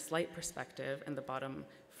rendered in a slight perspective, and the bottom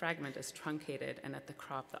fragment is truncated, and at the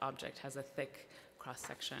crop, the object has a thick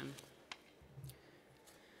cross-section.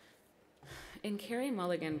 In Carey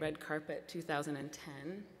Mulligan Red Carpet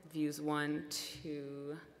 2010, views 1,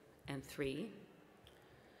 2, and 3,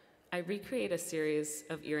 I recreate a series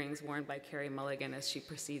of earrings worn by Carey Mulligan as she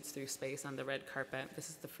proceeds through space on the red carpet. This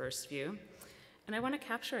is the first view. And I want to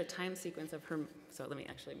capture a time sequence of her, so let me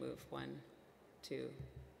actually move 1, 2,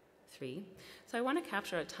 3. So I want to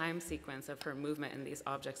capture a time sequence of her movement in these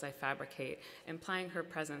objects I fabricate, implying her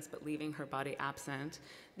presence but leaving her body absent.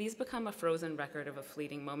 These become a frozen record of a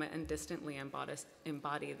fleeting moment and distantly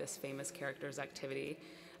embody this famous character's activity.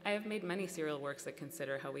 I have made many serial works that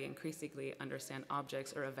consider how we increasingly understand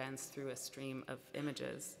objects or events through a stream of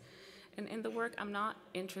images. And in the work, I'm not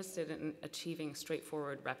interested in achieving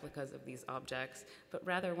straightforward replicas of these objects, but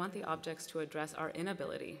rather want the objects to address our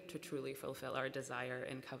inability to truly fulfill our desire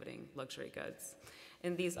in coveting luxury goods.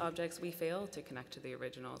 In these objects, we fail to connect to the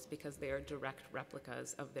originals because they are direct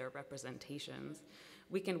replicas of their representations.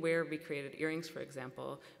 We can wear recreated earrings, for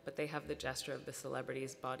example, but they have the gesture of the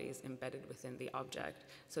celebrities' bodies embedded within the object,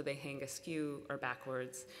 so they hang askew or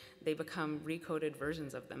backwards. They become recoded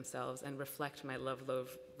versions of themselves and reflect my love-loathe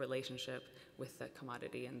relationship with the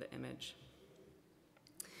commodity and the image.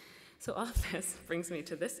 So all of this brings me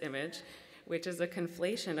to this image, which is a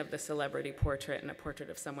conflation of the celebrity portrait and a portrait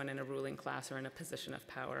of someone in a ruling class or in a position of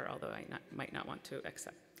power, although I might not want to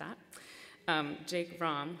accept that. Jake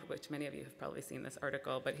Fromm, which many of you have probably seen this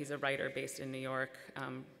article, but he's a writer based in New York,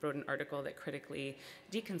 wrote an article that critically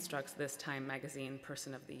deconstructs this Time magazine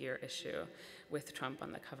Person of the Year issue with Trump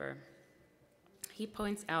on the cover. He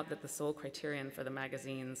points out that the sole criterion for the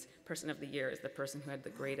magazine's Person of the Year is the person who had the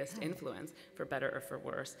greatest influence, for better or for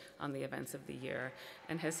worse, on the events of the year,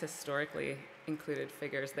 and has historically included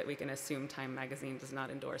figures that we can assume Time magazine does not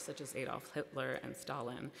endorse, such as Adolf Hitler and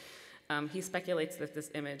Stalin. He speculates that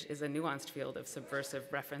this image is a nuanced field of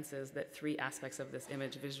subversive references that three aspects of this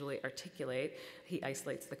image visually articulate. He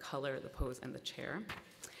isolates the color, the pose, and the chair.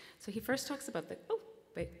 So he first talks about the,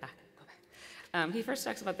 he first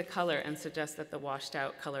talks about the color and suggests that the washed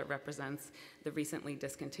out color represents the recently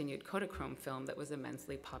discontinued Kodachrome film that was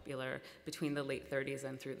immensely popular between the late 30s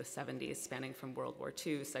and through the 70s, spanning from World War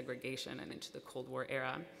II, segregation, and into the Cold War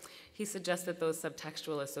era. He suggests that those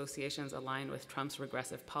subtextual associations align with Trump's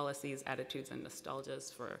regressive policies, attitudes, and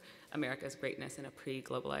nostalgias for America's greatness in a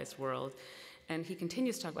pre-globalized world. And he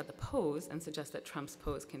continues to talk about the pose and suggests that Trump's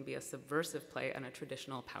pose can be a subversive play on a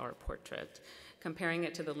traditional power portrait, comparing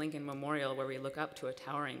it to the Lincoln Memorial, where we look up to a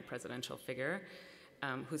towering presidential figure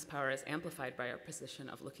whose power is amplified by our position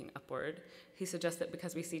of looking upward. He suggests that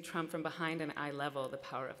because we see Trump from behind and eye level, the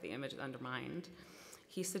power of the image is undermined.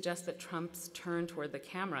 He suggests that Trump's turn toward the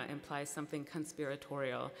camera implies something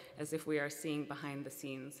conspiratorial, as if we are seeing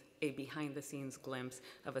a behind-the-scenes glimpse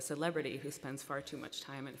of a celebrity who spends far too much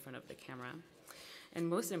time in front of the camera. And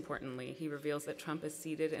most importantly, he reveals that Trump is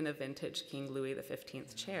seated in a vintage King Louis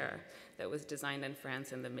XV chair that was designed in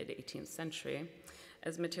France in the mid-18th century.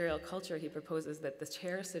 As material culture, he proposes that the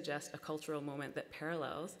chair suggests a cultural moment that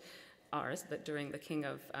parallels ours, that during the King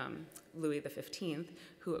of Louis XV,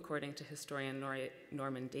 who, according to historian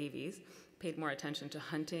Norman Davies, paid more attention to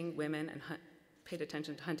hunting, women, paid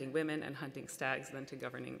attention to hunting women and hunting stags than to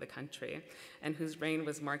governing the country, and whose reign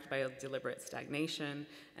was marked by a deliberate stagnation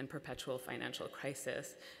and perpetual financial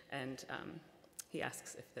crisis. And he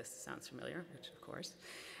asks if this sounds familiar, which of course.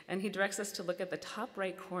 And he directs us to look at the top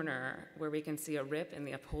right corner where we can see a rip in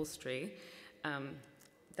the upholstery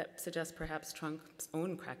that suggests perhaps Trump's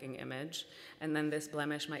own cracking image. And then this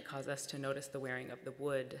blemish might cause us to notice the wearing of the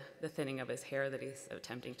wood, the thinning of his hair that he's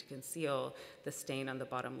attempting to conceal, the stain on the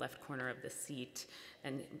bottom left corner of the seat.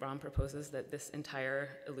 And Bram proposes that this entire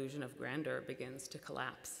illusion of grandeur begins to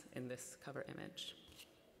collapse in this cover image.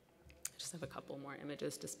 I just have a couple more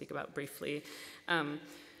images to speak about briefly.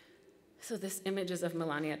 So this image is of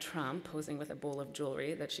Melania Trump posing with a bowl of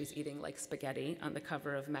jewelry that she's eating like spaghetti on the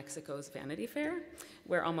cover of Mexico's Vanity Fair,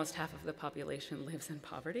 where almost half of the population lives in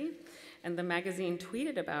poverty. And the magazine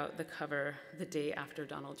tweeted about the cover the day after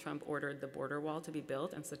Donald Trump ordered the border wall to be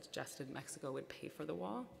built and suggested Mexico would pay for the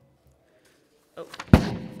wall. Oh,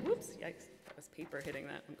 whoops, yikes, that was paper hitting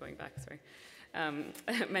that. I'm going back, sorry.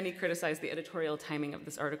 Many criticized the editorial timing of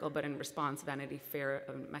this article, but in response, Vanity Fair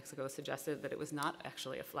of Mexico suggested that it was not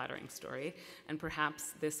actually a flattering story, and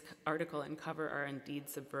perhaps this article and cover are indeed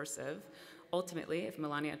subversive. Ultimately, if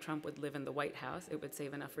Melania Trump would live in the White House, it would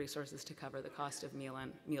save enough resources to cover the cost of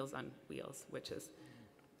Meals on Wheels, which is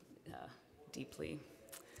deeply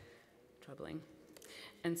troubling.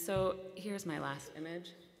 And so here's my last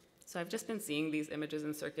image. So I've just been seeing these images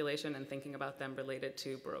in circulation and thinking about them related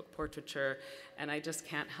to Baroque portraiture, and I just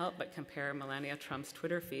can't help but compare Melania Trump's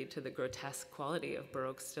Twitter feed to the grotesque quality of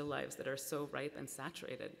Baroque still lifes that are so ripe and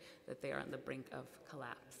saturated that they are on the brink of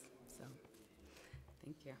collapse. So,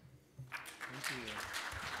 thank you. Thank you.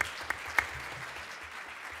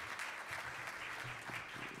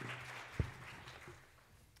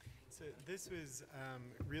 So this was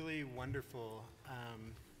really wonderful.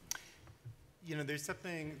 You know, there's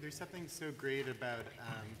something so great about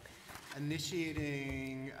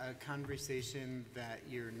initiating a conversation that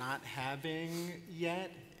you're not having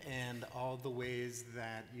yet, and all the ways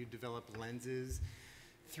that you develop lenses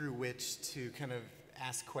through which to kind of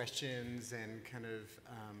ask questions and kind of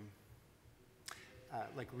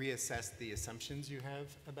like reassess the assumptions you have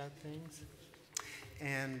about things.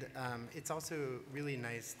 And it's also really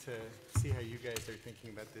nice to see how you guys are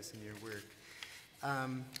thinking about this in your work.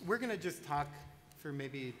 We're going to just talk for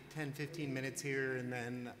maybe 10, 15 minutes here, and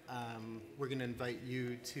then we're going to invite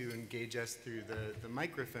you to engage us through the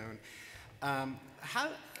microphone.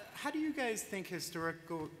 How do you guys think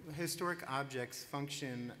historic objects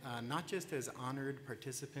function not just as honored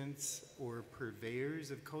participants or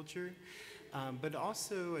purveyors of culture, but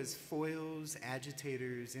also as foils,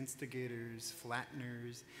 agitators, instigators,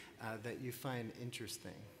 flatteners that you find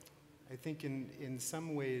interesting? I think in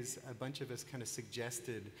some ways, a bunch of us kind of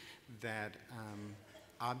suggested that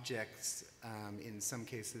objects, in some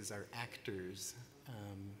cases, are actors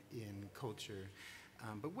in culture.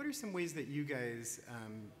 But what are some ways that you guys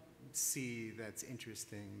see that's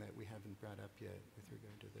interesting that we haven't brought up yet with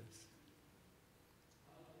regard to this?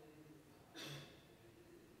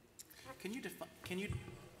 Can you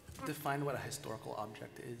define what a historical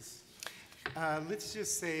object is? Let's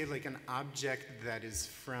just say like an object that is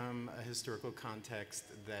from a historical context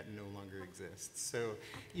that no longer exists. So,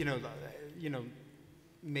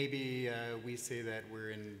 maybe we say that we're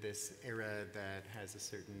in this era that has a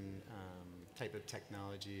certain type of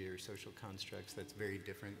technology or social constructs that's very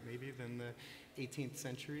different maybe than the 18th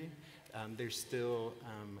century. There's still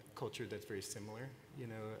culture that's very similar,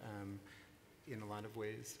 in a lot of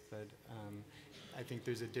ways, but I think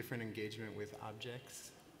there's a different engagement with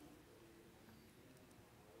objects.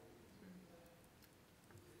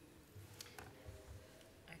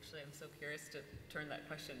 Actually, I'm so curious to turn that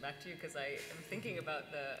question back to you because I am thinking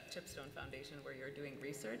about the Chipstone Foundation where you're doing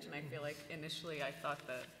research, and I feel like initially I thought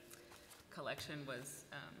the collection was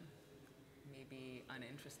maybe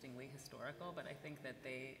uninterestingly historical, but I think that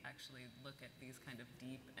they actually look at these kind of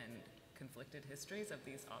deep and conflicted histories of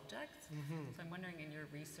these objects. Mm-hmm. So I'm wondering in your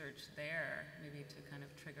research there, maybe to kind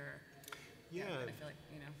of trigger, I feel like,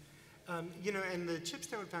 and the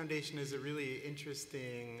Chipstone Foundation is a really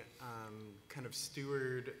interesting kind of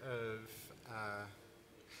steward of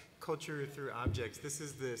culture through objects. This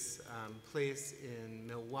is this place in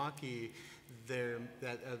Milwaukee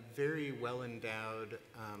that a very well-endowed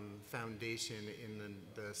foundation in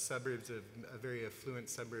the suburbs of, a very affluent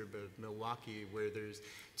suburb of Milwaukee, where there's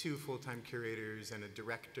 2 full-time curators and a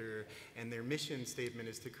director, and their mission statement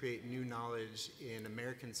is to create new knowledge in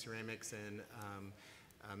American ceramics and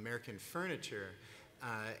American furniture.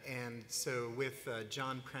 And so with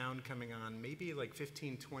John Prown coming on maybe like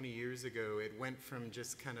 15, 20 years ago, it went from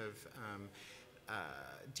just kind of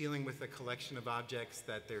dealing with a collection of objects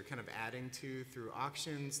that they're kind of adding to through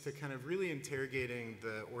auctions, to kind of really interrogating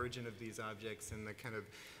the origin of these objects and the kind of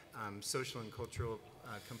social and cultural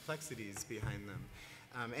complexities behind them.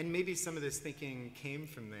 And maybe some of this thinking came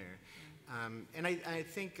from there. And I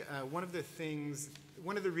think one of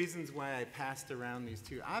the reasons why I passed around these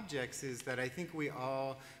two objects is that I think we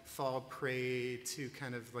all fall prey to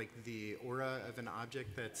kind of like the aura of an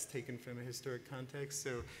object that's taken from a historic context.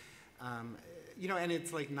 So, you know, and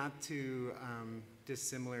it's like not too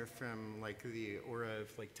dissimilar from like the aura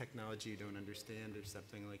of like technology you don't understand or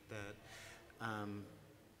something like that. Oh,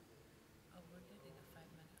 we're getting a 5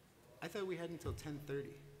 minute. I thought we had until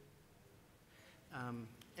 10:30.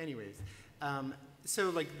 Anyways, so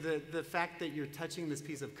like the fact that you're touching this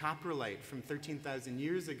piece of coprolite from 13,000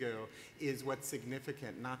 years ago is what's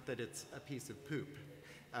significant, not that it's a piece of poop.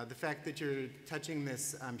 The fact that you're touching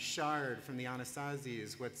this shard from the Anasazi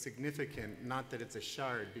is what's significant, not that it's a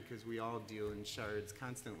shard, because we all deal in shards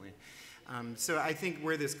constantly. So I think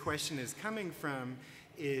where this question is coming from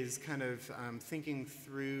is kind of thinking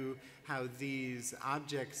through how these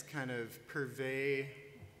objects kind of purvey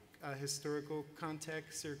a historical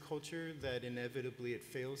context or culture that inevitably it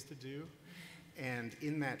fails to do. And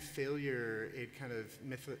in that failure, it kind of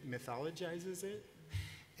mythologizes it.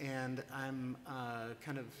 And I'm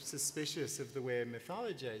kind of suspicious of the way I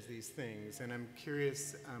mythologize these things. And I'm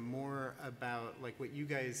curious more about like what you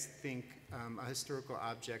guys think a historical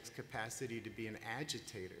object's capacity to be an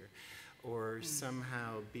agitator or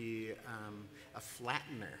somehow be a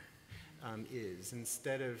flattener is,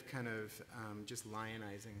 instead of kind of just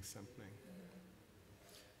lionizing something.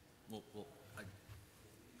 Well,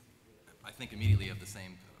 I think immediately of the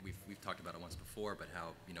same. We've talked about it once before, but how,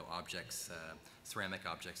 you know, objects, ceramic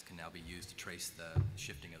objects, can now be used to trace the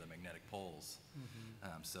shifting of the magnetic poles.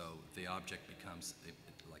 So the object becomes,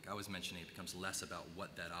 like I was mentioning, it becomes less about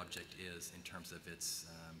what that object is in terms of its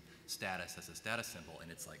status as a status symbol,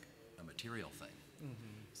 and it's like a material thing.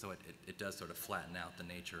 So it does sort of flatten out the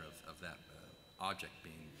nature of that object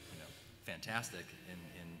being, you know, fantastic in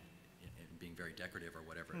being very decorative or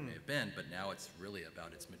whatever it may have been, but now it's really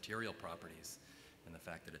about its material properties and the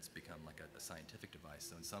fact that it's become like a scientific device.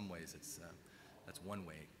 So in some ways, it's that's one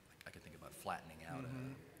way I could think about flattening out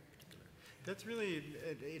a particular. That's really,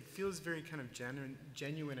 it feels very kind of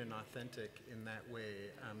genuine and authentic in that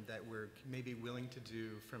way, that we're maybe willing to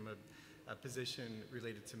do from a position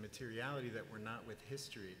related to materiality that we're not with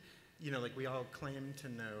history. You know, like we all claim to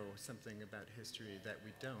know something about history that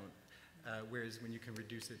we don't, whereas when you can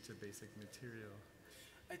reduce it to basic material.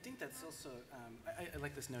 I think that's also, I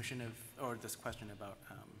like this notion of, or this question about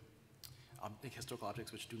historical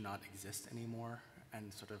objects which do not exist anymore,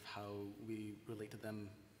 and sort of how we relate to them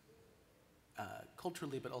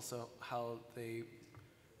culturally, but also how they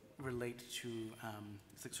relate to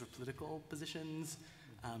sort of political positions.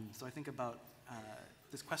 So I think about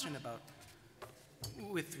this question about,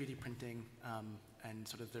 with 3D printing and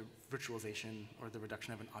sort of the virtualization or the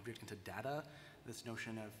reduction of an object into data, this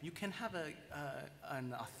notion of you can have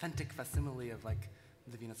an authentic facsimile of like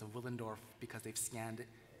the Venus of Willendorf because they've scanned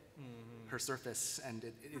her surface and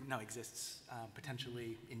it now exists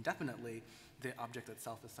potentially indefinitely. The object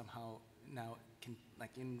itself is somehow now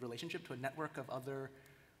like in relationship to a network of other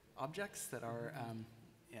objects that are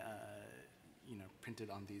you know,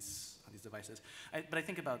 printed on these devices. But I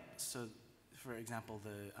think about, so for example,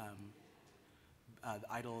 the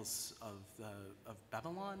idols of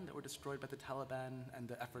Babylon that were destroyed by the Taliban, and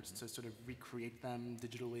the efforts to sort of recreate them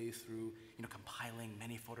digitally through, you know, compiling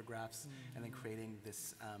many photographs and then creating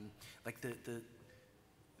this, like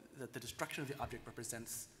the destruction of the object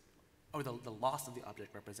represents, or the loss of the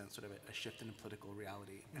object represents sort of a shift in a political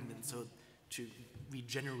reality, and then so to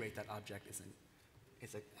regenerate that object is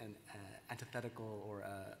an antithetical or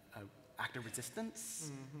a act of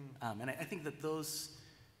resistance, and I think that those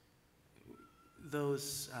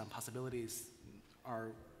possibilities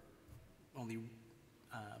are only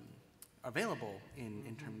available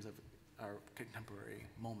in terms of our contemporary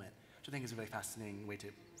moment, which I think is a very fascinating way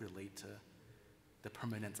to relate to the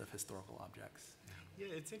permanence of historical objects. Yeah,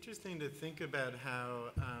 it's interesting to think about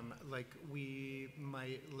how like we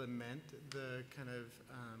might lament the kind of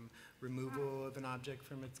removal of an object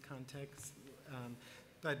from its context,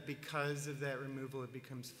 but because of that removal, it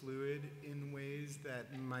becomes fluid in ways that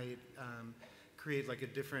might create like a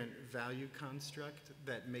different value construct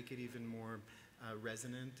that make it even more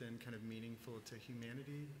resonant and kind of meaningful to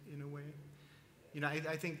humanity in a way.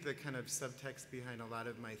 I think the kind of subtext behind a lot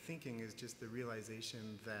of my thinking is just the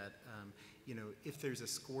realization that, if there's a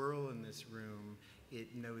squirrel in this room,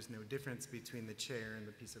 it knows no difference between the chair and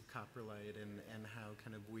the piece of coprolite, and how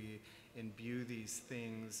kind of we imbue these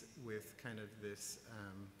things with kind of this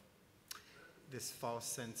false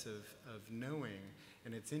sense of knowing.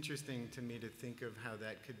 And it's interesting to me to think of how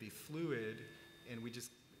that could be fluid, and we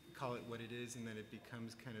just call it what it is, and then it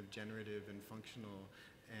becomes kind of generative and functional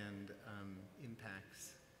and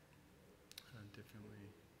impacts differently.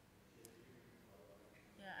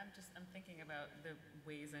 Yeah, I'm thinking about the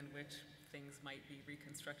ways in which things might be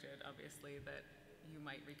reconstructed. Obviously, that you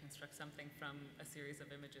might reconstruct something from a series of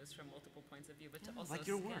images from multiple points of view, but to also like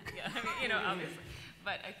your scan, work. Yeah, I mean, obviously.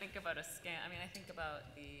 But I think about a scan. I mean, I think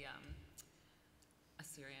about the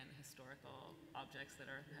Assyrian historical objects that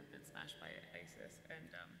have been smashed by ISIS, and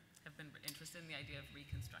have been interested in the idea of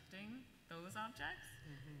reconstructing those objects.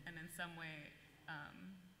 And in some way,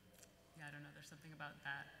 I don't know, there's something about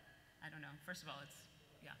that. I don't know. First of all,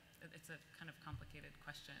 it's a kind of complicated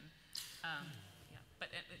question.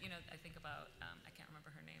 But I think about, I can't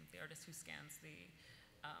remember her name, the artist who scans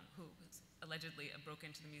who allegedly broke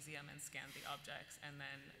into the museum and scanned the objects, and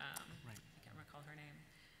then, Right. I can't recall her name.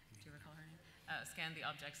 Do you recall her name? Scanned the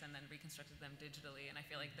objects and then reconstructed them digitally, and I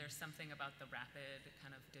feel like there's something about the rapid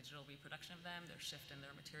kind of digital reproduction of them, their shift in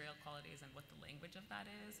their material qualities, and what the language of that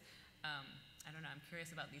is. I don't know, I'm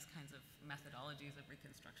curious about these kinds of methodologies of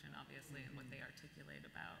reconstruction, obviously, and what they articulate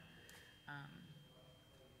about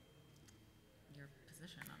your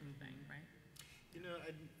position on the thing, right?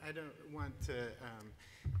 I don't want to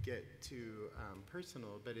get too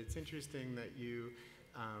personal, but it's interesting that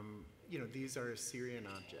these are Assyrian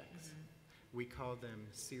objects. We call them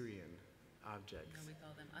Syrian objects. No, we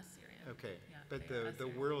call them Assyrian. Okay, Yeah, but they are the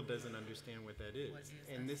Assyrian. world doesn't understand what that is. What is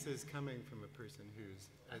And this Assyrian? is coming from a person who's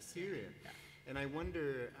Assyrian. Yeah. And I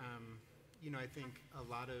wonder, I think a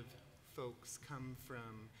lot of folks come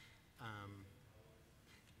from,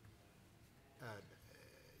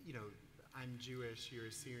 I'm Jewish, you're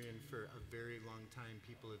Assyrian. For a very long time,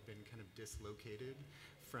 people have been kind of dislocated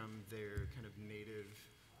from their kind of native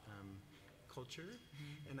culture.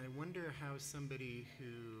 And I wonder how somebody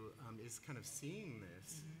who is kind of seeing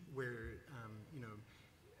this, where,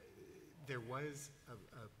 there was a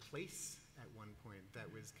place at one point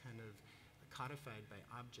that was kind of codified by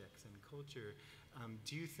objects and culture.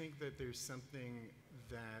 Do you think that there's something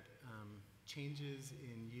that changes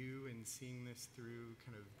in you in seeing this through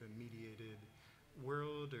kind of the mediated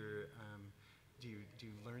world, or do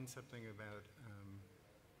you learn something about,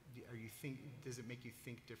 does it make you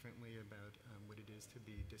think differently about what it is to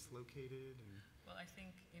be dislocated? Well, I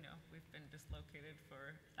think, we've been dislocated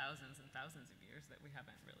for thousands and thousands of years, that we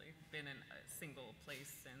haven't really been in a single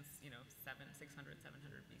place since, 600,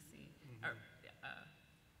 700 BC, or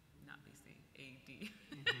not BC, AD.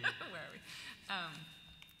 Where are we?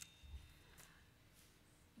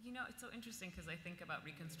 It's so interesting because I think about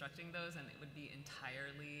reconstructing those, and it would be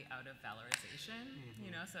entirely out of valorization,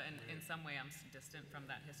 so in some way I'm distant from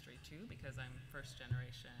that history too, because I'm first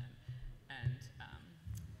generation, and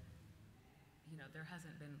there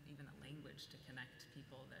hasn't been even a language to connect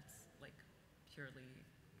people that's like purely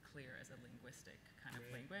clear as a linguistic kind of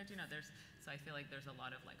language. So I feel like there's a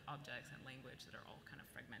lot of like objects and language that are all kind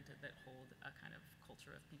of fragmented, that hold a kind of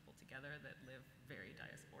culture of people together that live very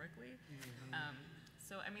diasporically.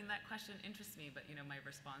 So I mean, that question interests me, but my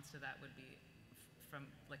response to that would be, from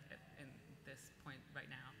like in this point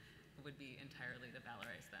right now, would be entirely to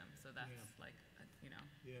valorize them. So that's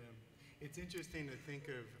Yeah. It's interesting to think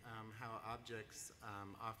of how objects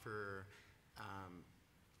offer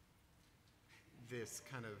this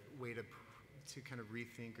kind of way to kind of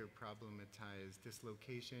rethink or problematize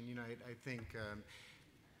dislocation. I think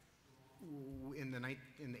in the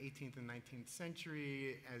 18th and 19th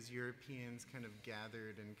century, as Europeans kind of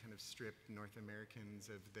gathered and kind of stripped North Americans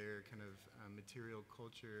of their kind of material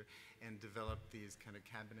culture and developed these kind of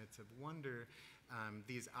cabinets of wonder,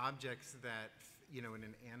 these objects that, in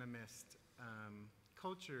an animist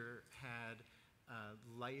culture had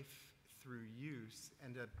life through use,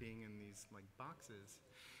 ended up being in these like boxes.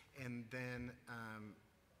 And then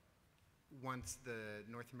once the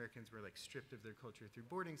North Americans were like stripped of their culture through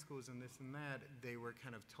boarding schools and this and that, they were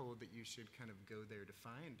kind of told that you should kind of go there to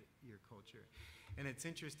find your culture. And it's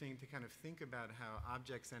interesting to kind of think about how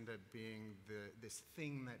objects end up being this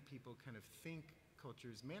thing that people kind of think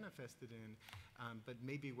cultures manifested in, but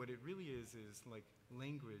maybe what it really is like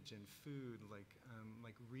language and food,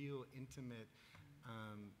 like real intimate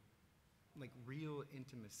like real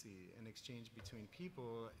intimacy and exchange between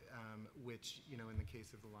people, which, you know, in the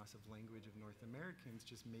case of the loss of language of North Americans,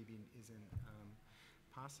 just maybe isn't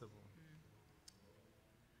possible.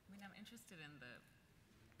 I mean, I'm interested in the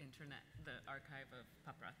internet, the archive of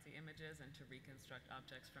paparazzi images, and to reconstruct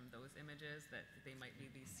objects from those images, that they might be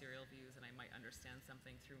these serial views and I might understand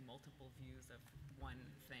something through multiple views of one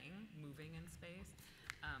thing moving in space.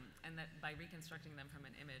 And that by reconstructing them from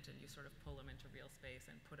an image and you sort of pull them into real space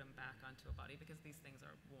and put them back onto a body, because these things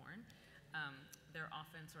are worn, they're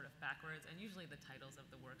often sort of backwards, and usually the titles of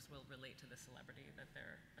the works will relate to the celebrity that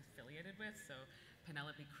they're affiliated with. So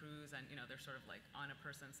Penelope Cruz, and, you know, they're sort of like on a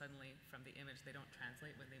person suddenly from the image. They don't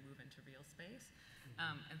translate when they move into real space.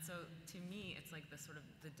 And so to me, it's like the sort of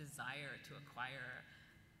the desire to acquire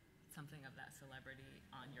something of that celebrity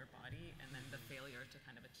on your body, and then the failure to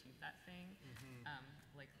kind of achieve that thing.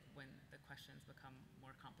 Like when the questions become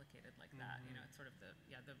more complicated like that, you know, it's sort of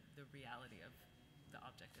the reality of the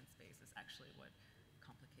object in space is actually what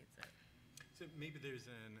complicates it. So maybe there's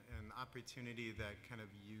an opportunity that kind of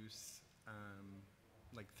use,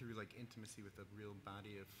 like through like intimacy with a real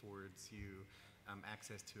body, affords you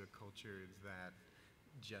access to a culture that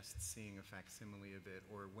just seeing a facsimile of it,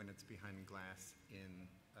 or when it's behind glass in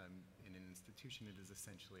an institution, it is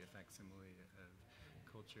essentially a facsimile of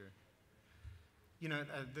culture. You know,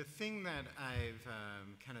 the thing that I've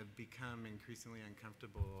kind of become increasingly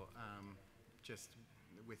uncomfortable just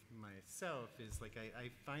with myself is like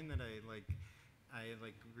I find that I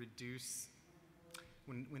reduce,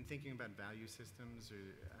 when thinking about value systems,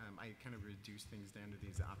 or I kind of reduce things down to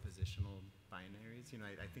these oppositional binaries. You know,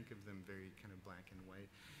 I think of them very kind of black and white,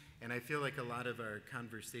 and I feel like a lot of our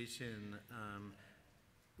conversation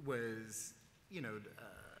was, you know,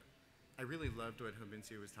 I really loved what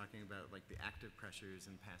Jovencio was talking about, like the active pressures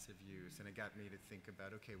and passive use, and it got me to think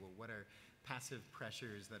about, okay, well, what are passive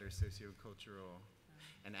pressures that are sociocultural,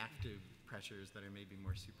 and active pressures that are maybe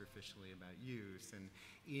more superficially about use? And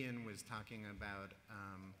Ian was talking about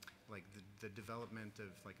like the development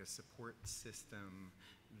of like a support system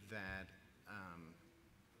that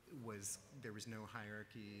there was no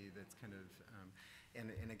hierarchy, that's kind of,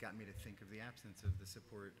 and it got me to think of the absence of the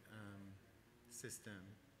support system.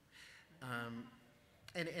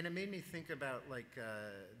 And it made me think about like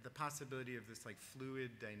the possibility of this like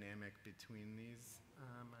fluid dynamic between these,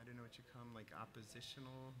 I don't know what you call them, like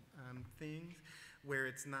oppositional things, where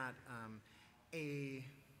it's not A,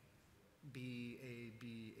 B, A,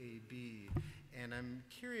 B, A, B. And I'm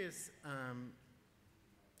curious,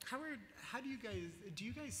 how do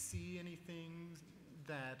you guys see anything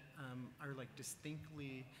that are like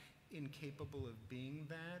distinctly incapable of being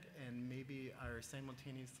that, and maybe are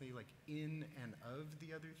simultaneously like in and of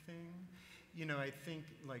the other thing? You know, I think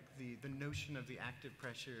like the notion of the active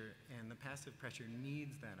pressure and the passive pressure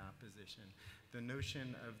needs that opposition. The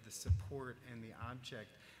notion of the support and the object,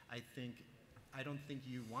 I don't think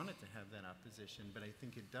you want it to have that opposition, but I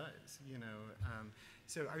think it does, you know.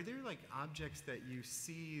 So are there like objects that you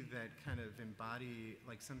see that kind of embody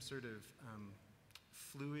like some sort of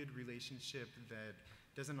fluid relationship that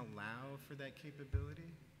doesn't allow for that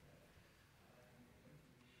capability?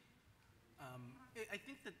 I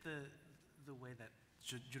think that the way that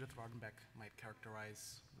Judith Rodenbeck might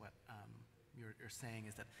characterize what you're saying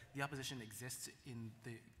is that the opposition exists in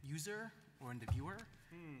the user or in the viewer,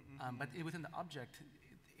 but within the object,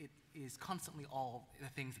 it is constantly all the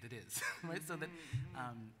things that it is, right? So that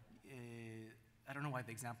I don't know why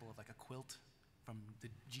the example of like a quilt from the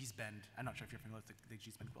G's Bend, I'm not sure if you're familiar with the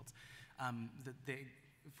G's Bend quilts.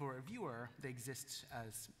 For a viewer, they exist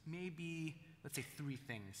as maybe, let's say, three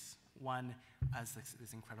things. One, as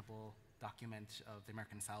this incredible document of the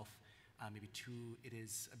American South. Maybe two, it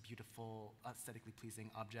is a beautiful, aesthetically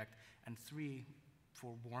pleasing object. And three,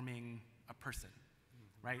 for warming a person,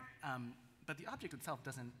 right? But the object itself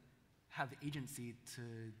doesn't have the agency to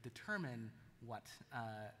determine what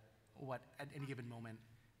at any given moment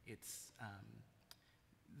it's,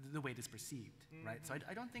 the way it is perceived, right? So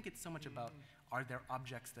I don't think it's so much about are there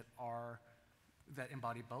objects that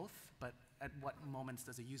embody both, but at what moments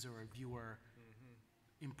does a user or a viewer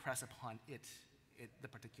impress upon it the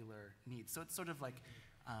particular needs. So it's sort of like,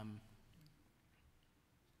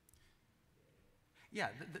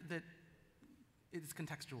 it's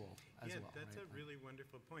contextual as well. Yeah, that's right? a really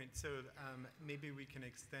wonderful point. So maybe we can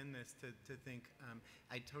extend this to think,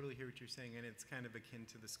 I totally hear what you're saying, and it's kind of akin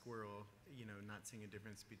to the squirrel, you know, not seeing a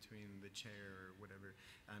difference between the chair or whatever,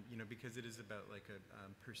 you know, because it is about like a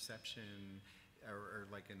perception or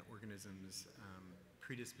like an organism's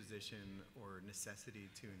predisposition or necessity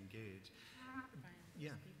to engage.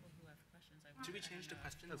 Yeah. People who have questions. Should we change to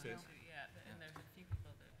questions? Okay. Yeah, and there's a few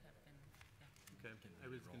people that have been I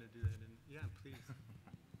was going to do that. And yeah, please.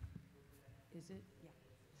 Is it? Yeah.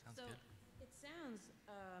 Sounds So good. it sounds,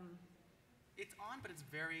 It's on, but it's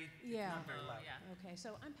very, Yeah. it's not very loud. Yeah. okay,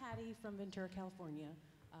 so I'm Patty from Ventura, California.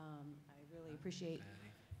 I really appreciate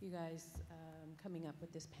you guys coming up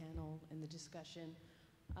with this panel and the discussion.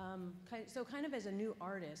 So kind of as a new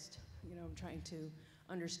artist, you know, I'm trying to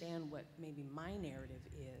understand what maybe my narrative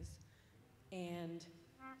is. And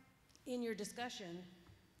in your discussion,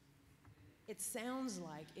 it sounds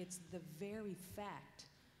like it's the very fact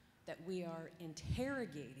that we are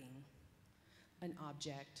interrogating an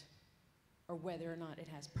object, or whether or not it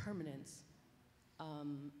has permanence,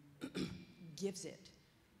 gives it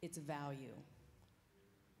its value.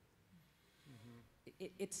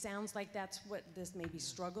 It sounds like that's what this maybe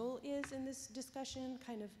struggle is in this discussion,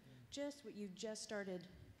 kind of just what you just started.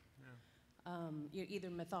 You're either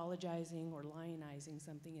mythologizing or lionizing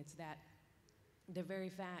something. It's that the very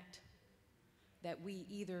fact that we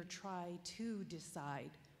either try to decide,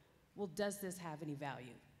 well, does this have any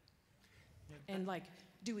value? And like,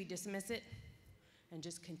 do we dismiss it and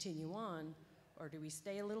just continue on, or do we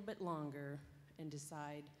stay a little bit longer and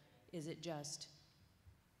decide, is it just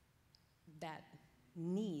that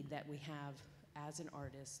need that we have as an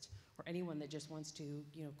artist, or anyone that just wants to,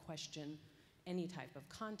 you know, question any type of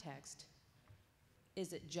context?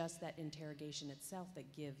 Is it just that interrogation itself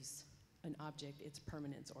that gives an object its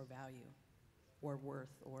permanence or value or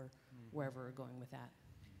worth, or wherever we're going with that?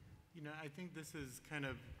 You know, I think this is kind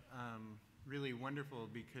of really wonderful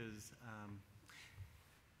because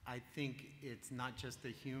I think it's not just the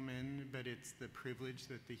human, but it's the privilege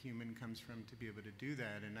that the human comes from to be able to do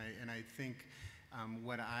that. And I think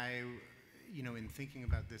what I, you know, in thinking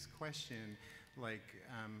about this question, like,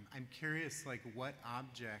 I'm curious, like, what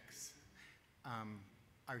objects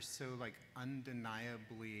are so, like,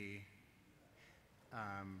 undeniably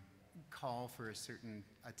call for a certain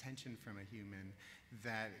attention from a human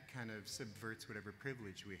that kind of subverts whatever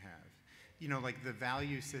privilege we have. You know, like the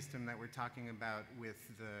value system that we're talking about with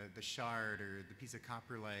the shard or the piece of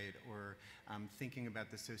copperlight, or thinking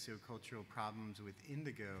about the sociocultural problems with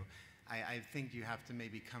indigo, I think you have to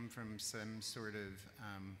maybe come from some sort of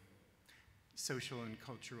social and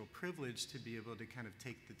cultural privilege to be able to kind of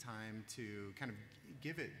take the time to kind of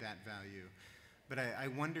give it that value. But I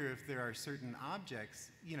wonder if there are certain objects,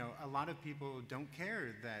 you know, a lot of people don't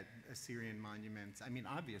care that Assyrian monuments, I mean,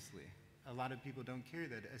 obviously, a lot of people don't care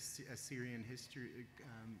that Assyrian history,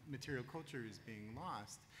 material culture is being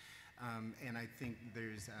lost. And I think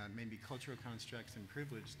there's maybe cultural constructs and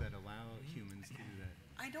privilege that allow humans to do that.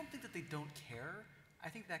 I don't think that they don't care. I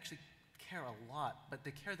think they actually care a lot, but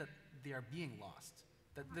they care that they are being lost.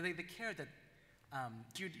 That they care that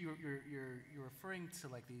you're referring to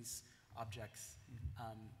like these objects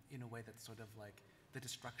in a way that's sort of like the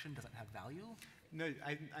destruction doesn't have value. No,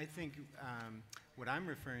 I think what I'm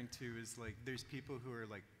referring to is like there's people who are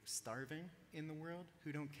like starving in the world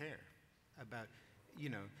who don't care about, you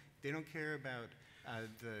know, they don't care about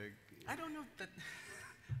the. I don't know that.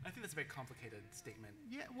 I think that's a very complicated statement.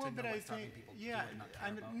 Yeah, well, to know but I what starving think, people yeah, do and not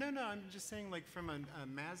care about. no, I'm just saying, like, from a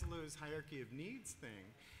Maslow's hierarchy of needs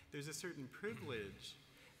thing, there's a certain privilege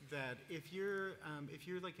that if you're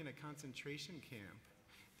like in a concentration camp,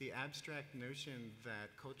 the abstract notion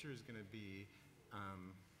that culture is going to be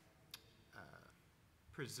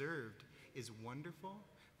preserved is wonderful,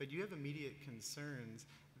 but you have immediate concerns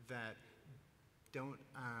that don't,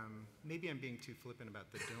 maybe I'm being too flippant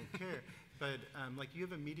about the don't care, but like you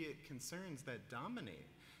have immediate concerns that dominate.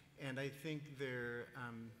 And I think there,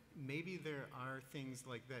 maybe there are things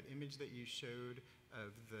like that image that you showed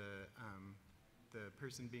of the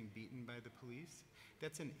person being beaten by the police.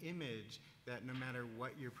 That's an image that no matter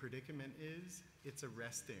what your predicament is, it's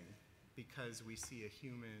arresting because we see a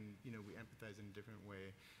human, you know, we empathize in a different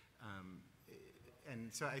way.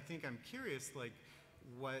 And so I think I'm curious, like,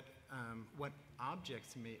 what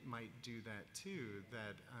objects might do that too,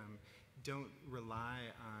 that don't rely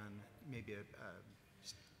on maybe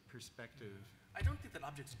a perspective. I don't think that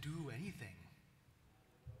objects do anything.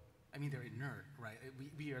 I mean, they're inert, right?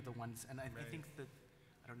 We are the ones, and I think that,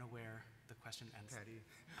 I don't know where the question ends. Patty.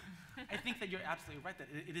 I think that you're absolutely right, that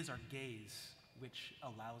it is our gaze which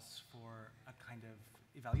allows for a kind of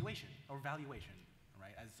evaluation or valuation,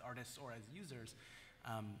 right, as artists or as users,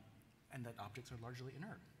 and that objects are largely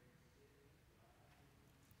inert.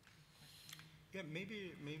 Yeah,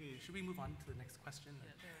 maybe. Should we move on to the next question?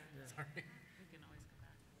 Yeah. Sorry. We can always come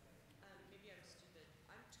back. Maybe I'm stupid.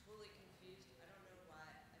 I'm totally confused. I don't know why.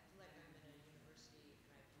 I feel like I'm in a university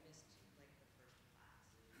and I've missed like the first class.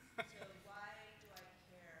 So why do I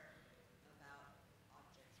care about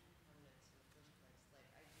object permanence in the first place? Like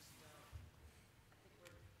I just don't. I think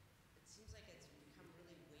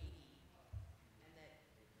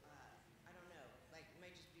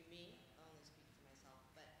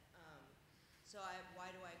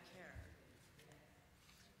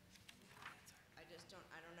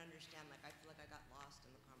understand, like, I feel like I got lost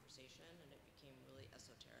in the conversation and it became really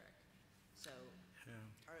esoteric. So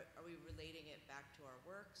are we relating it back to our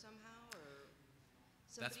work somehow, or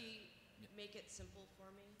somebody make it simple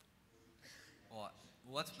for me? Well,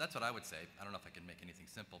 that's what I would say. I don't know if I can make anything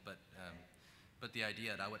simple, but the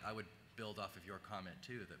idea, and I would build off of your comment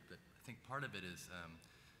too, that I think part of it is,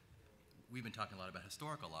 we've been talking a lot about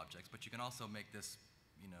historical objects, but you can also make this,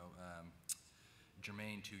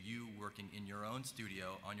 germane to you working in your own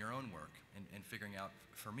studio on your own work and figuring out,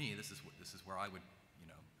 for me, this is where I would,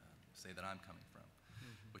 say that I'm coming from,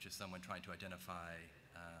 which is someone trying to identify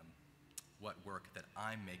what work that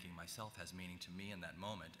I'm making myself has meaning to me in that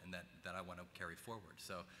moment and that I want to carry forward.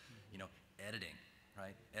 So, editing,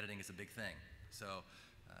 right? Editing is a big thing. So,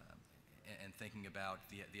 and thinking about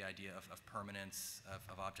the idea of permanence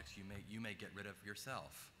of objects you may get rid of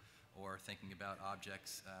yourself, or thinking about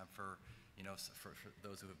objects for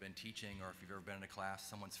those who have been teaching, or if you've ever been in a class,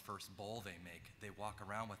 someone's first bowl they walk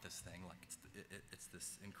around with this thing like it's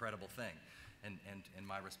this incredible thing, and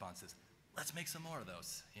my response is, let's make some more of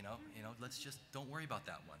those, let's just, don't worry about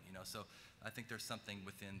that one, So I think there's something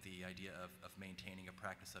within the idea of maintaining a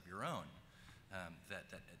practice of your own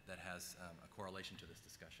that has a correlation to this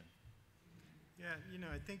discussion. Yeah,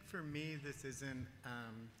 I think for me, this isn't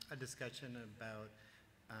a discussion about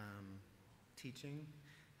teaching.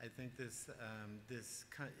 I think this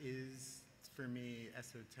is, for me,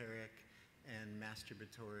 esoteric and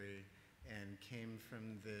masturbatory, and came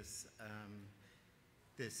from this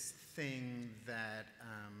this thing that,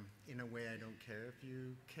 in a way, I don't care if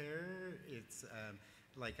you care. It's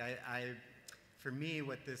like for me,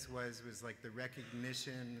 what this was like the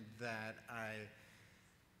recognition that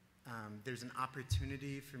there's an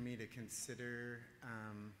opportunity for me to consider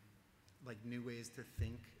like new ways to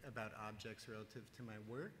think about objects relative to my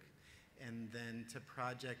work, and then to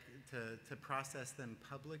process them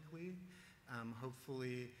publicly.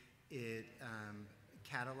 Hopefully, it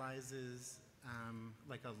catalyzes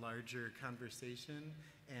like a larger conversation,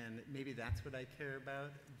 and maybe that's what I care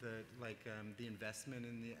about, the investment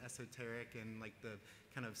in the esoteric and like the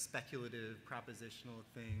kind of speculative propositional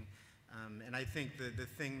thing. And I think the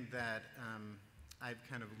thing that I've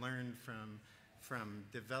kind of learned from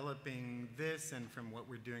developing this and from what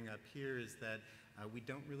we're doing up here is that we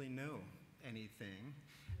don't really know anything.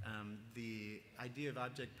 The idea of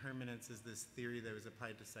object permanence is this theory that was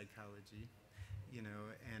applied to psychology,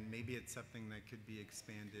 and maybe it's something that could be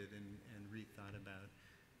expanded and rethought about.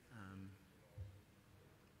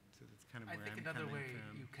 So that's kind of where I'm coming from. I think another way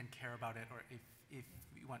you can care about it, or if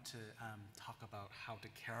you want to talk about how to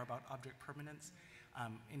care about object permanence,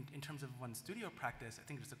 in terms of one's studio practice, I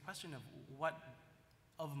think there's a question of what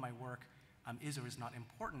of my work is or is not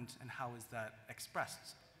important, and how is that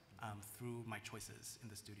expressed through my choices in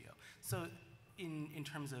the studio. So in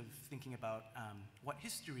terms of thinking about what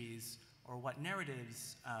histories or what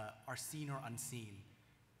narratives are seen or unseen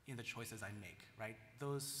in the choices I make, right?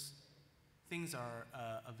 Those things are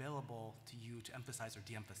available to you to emphasize or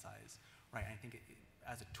de-emphasize, right? I think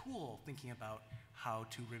as a tool, thinking about how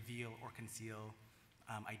to reveal or conceal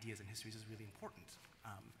ideas and histories is really important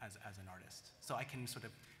as an artist. So I can sort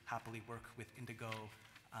of happily work with indigo,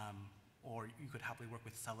 or you could happily work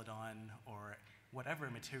with celadon, or whatever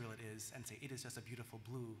material it is, and say it is just a beautiful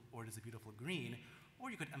blue, or it is a beautiful green,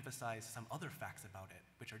 or you could emphasize some other facts about it,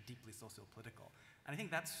 which are deeply socio-political. And I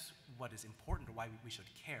think that's what is important, or why we should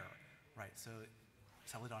care, right? So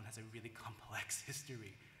celadon has a really complex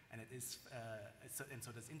history, and and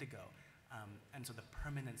so does indigo. And so the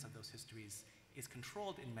permanence of those histories is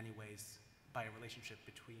controlled in many ways by a relationship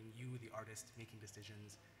between you, the artist, making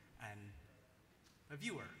decisions, and a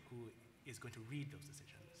viewer who is going to read those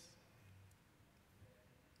decisions.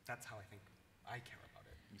 That's how I think I care about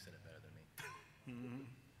it. You said it better than me.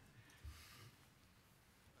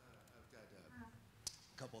 I've got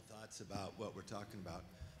a couple thoughts about what we're talking about.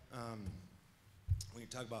 When you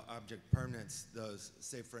talk about object permanence, those,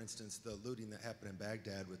 say for instance, the looting that happened in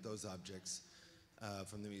Baghdad with those objects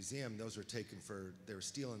from the museum, those were taken they were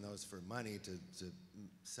stealing those for money to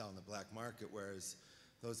sell in the black market, whereas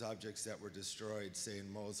those objects that were destroyed, say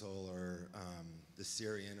in Mosul, or the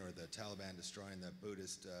Syrian or the Taliban destroying the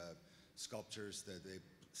Buddhist sculptures, that they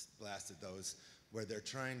blasted those, where they're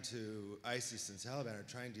trying to, ISIS and Taliban are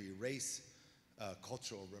trying to erase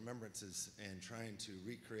cultural remembrances and trying to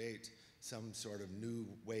recreate some sort of new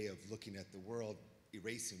way of looking at the world,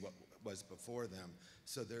 erasing what was before them.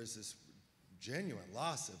 So there's this genuine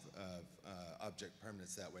loss of object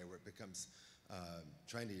permanence that way, where it becomes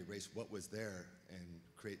trying to erase what was there and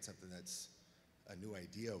create something that's a new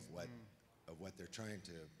idea of what they're trying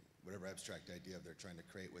to whatever abstract idea they're trying to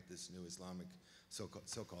create with this new Islamic,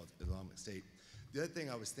 so-called Islamic State. The other thing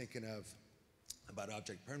I was thinking of about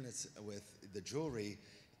object permanence with the jewelry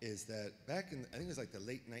is that back in, I think it was like the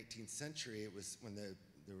late 19th century, it was when they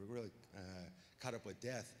were really caught up with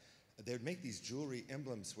death, they would make these jewelry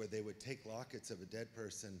emblems where they would take lockets of a dead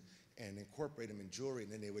person and incorporate them in jewelry,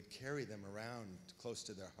 and then they would carry them around close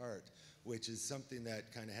to their heart, which is something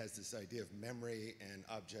that kind of has this idea of memory and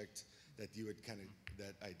object, that you would kind of,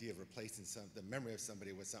 that idea of replacing the memory of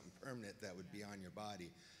somebody with something permanent that would be on your body.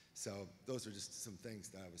 So those are just some things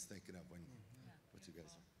that I was thinking of when, what you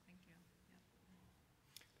guys. Thank you.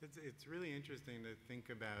 Yeah. It's really interesting to think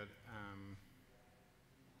about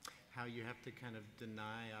how you have to kind of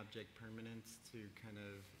deny object permanence to kind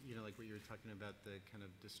of, you know, like what you were talking about, the kind of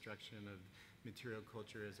destruction of material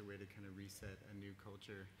culture as a way to kind of reset a new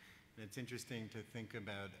culture. And it's interesting to think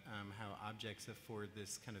about how objects afford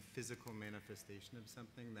this kind of physical manifestation of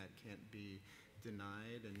something that can't be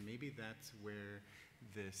denied, and maybe that's where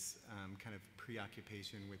this kind of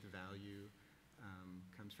preoccupation with value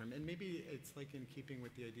comes from. And maybe it's like in keeping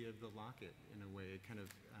with the idea of the locket in a way. It kind of,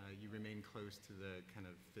 you remain close to the kind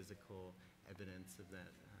of physical evidence of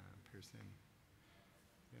that person.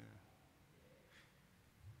 Yeah.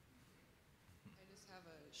 I just have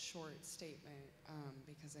a short statement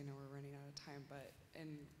because I know we're running out of time, but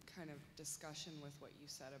in kind of discussion with what you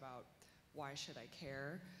said about why should I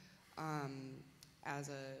care, I'm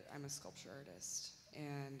a sculpture artist,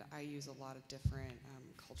 and I use a lot of different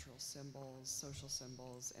cultural symbols, social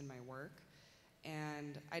symbols in my work.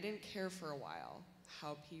 And I didn't care for a while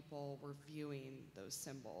how people were viewing those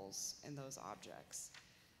symbols and those objects.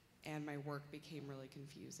 And my work became really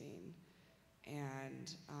confusing.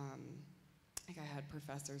 And like I had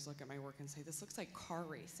professors look at my work and say, this looks like car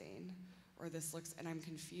racing, or this looks, and I'm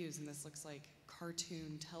confused, and this looks like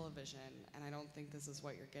cartoon television, and I don't think this is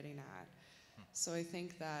what you're getting at. So I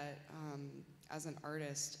think that as an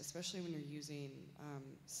artist, especially when you're using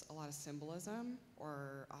a lot of symbolism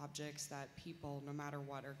or objects that people, no matter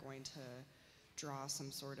what, are going to draw some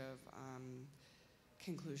sort of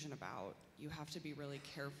conclusion about, you have to be really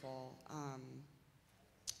careful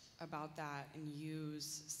about that and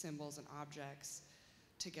use symbols and objects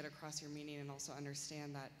to get across your meaning, and also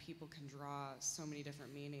understand that people can draw so many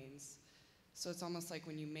different meanings. So it's almost like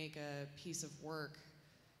when you make a piece of work,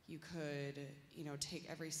 you could, you know, take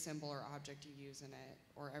every symbol or object you use in it,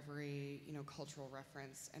 or every, you know, cultural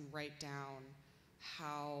reference, and write down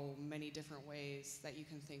how many different ways that you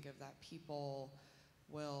can think of that people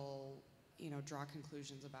will, you know, draw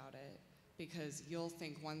conclusions about it. Because you'll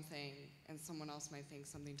think one thing and someone else might think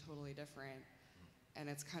something totally different. And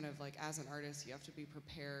it's kind of like, as an artist, you have to be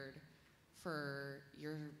prepared for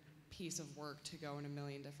your piece of work to go in a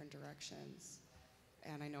million different directions.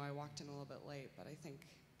 And I know I walked in a little bit late, but I think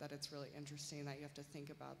that it's really interesting that you have to think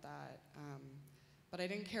about that. But I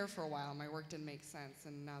didn't care for a while. My work didn't make sense,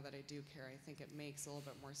 and now that I do care, I think it makes a little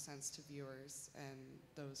bit more sense to viewers and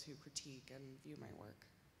those who critique and view my work.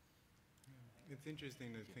 It's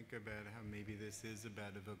interesting to think about how maybe this is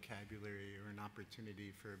about a vocabulary, or an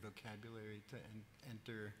opportunity for a vocabulary to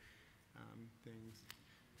enter things. I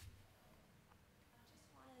just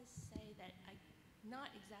want to say that I'm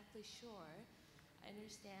not exactly sure I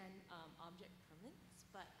understand object permanence,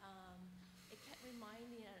 but it kept reminding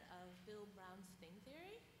me of Bill Brown's string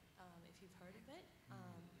theory, if you've heard of it,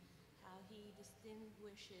 how he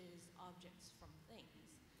distinguishes objects from things.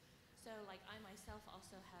 So like I myself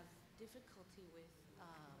also have difficulty with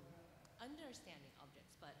understanding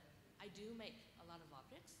objects, but I do make a lot of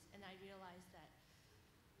objects, and I realize that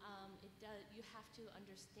you have to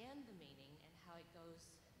understand the meaning and how it goes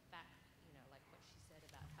back, you know, like what she said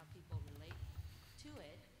about how people relate to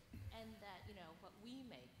it, and that, you know, what we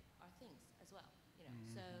make are things as well, you know.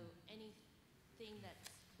 So anything that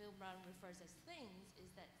Bill Brown refers as things is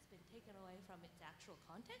that's been taken away from its actual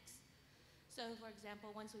context. So for example,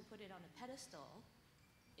 once we put it on a pedestal,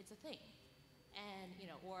 it's a thing. And, you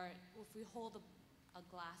know, or if we hold a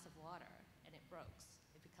glass of water and it breaks,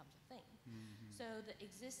 it becomes a thing. So the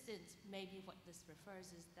existence, maybe what this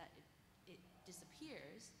refers is that it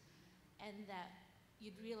disappears, and that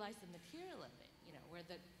you'd realize the material of it, you know, where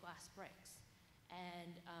the glass breaks.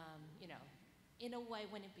 And, you know, in a way,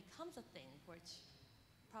 when it becomes a thing, which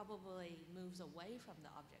probably moves away from the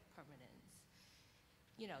object permanence,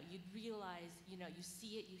 you know, you'd realize, you know, you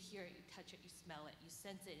see it, you hear it, you touch it, you smell it, you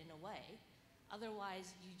sense it in a way.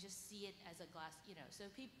 Otherwise, you just see it as a glass, you know. So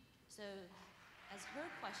as her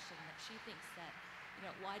question, that she thinks that, you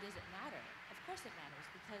know, why does it matter? Of course it matters,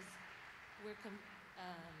 because we're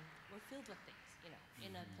filled with things, you know,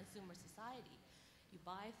 in a consumer society. You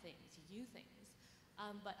buy things, you do things.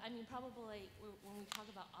 But I mean, probably when we talk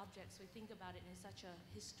about objects, we think about it in such a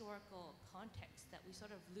historical context that we sort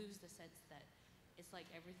of lose the sense that it's like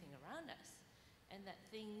everything around us, and that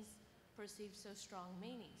things perceive so strong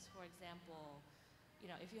meanings. For example, you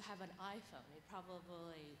know, if you have an iPhone, it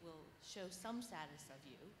probably will show some status of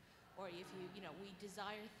you, or if you know, we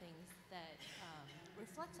desire things that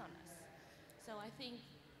reflects on us. So I think,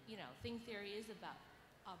 you know, thing theory is about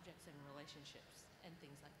objects and relationships and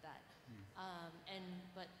things like that.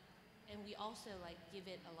 And we also like give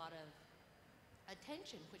it a lot of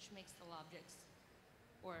attention, which makes the objects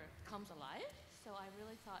or comes alive. So I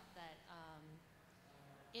really thought that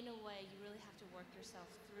in a way you really have to work yourself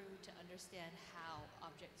through to understand how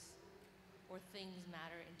objects or things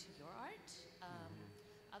matter into your art.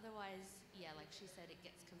 Otherwise, yeah, like she said, it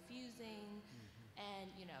gets confusing.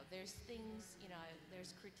 And, you know, there's things, you know,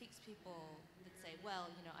 there's critiques people that say,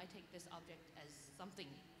 well, you know, I take this object as something,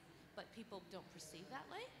 but people don't perceive that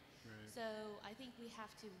way. Right. So I think we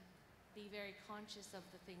have to be very conscious of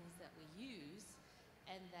the things that we use,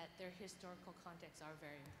 and that their historical contexts are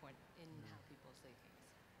very important in how people see things.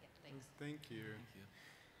 Yeah, thanks. Thank you. Thank you.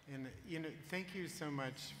 And you know, thank you so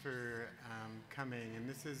much for coming. And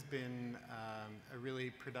this has been a really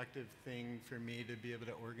productive thing for me to be able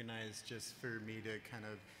to organize, just for me to kind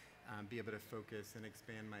of be able to focus and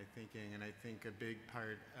expand my thinking. And I think a big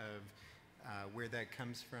part of where that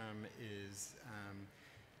comes from is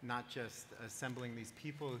not just assembling these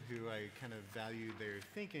people who I kind of value their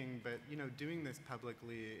thinking, but you know, doing this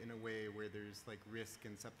publicly in a way where there's like risk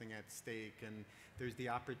and something at stake, and there's the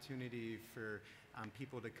opportunity for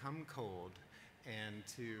people to come cold and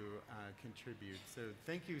to contribute. So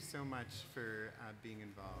thank you so much for being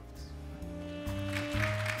involved.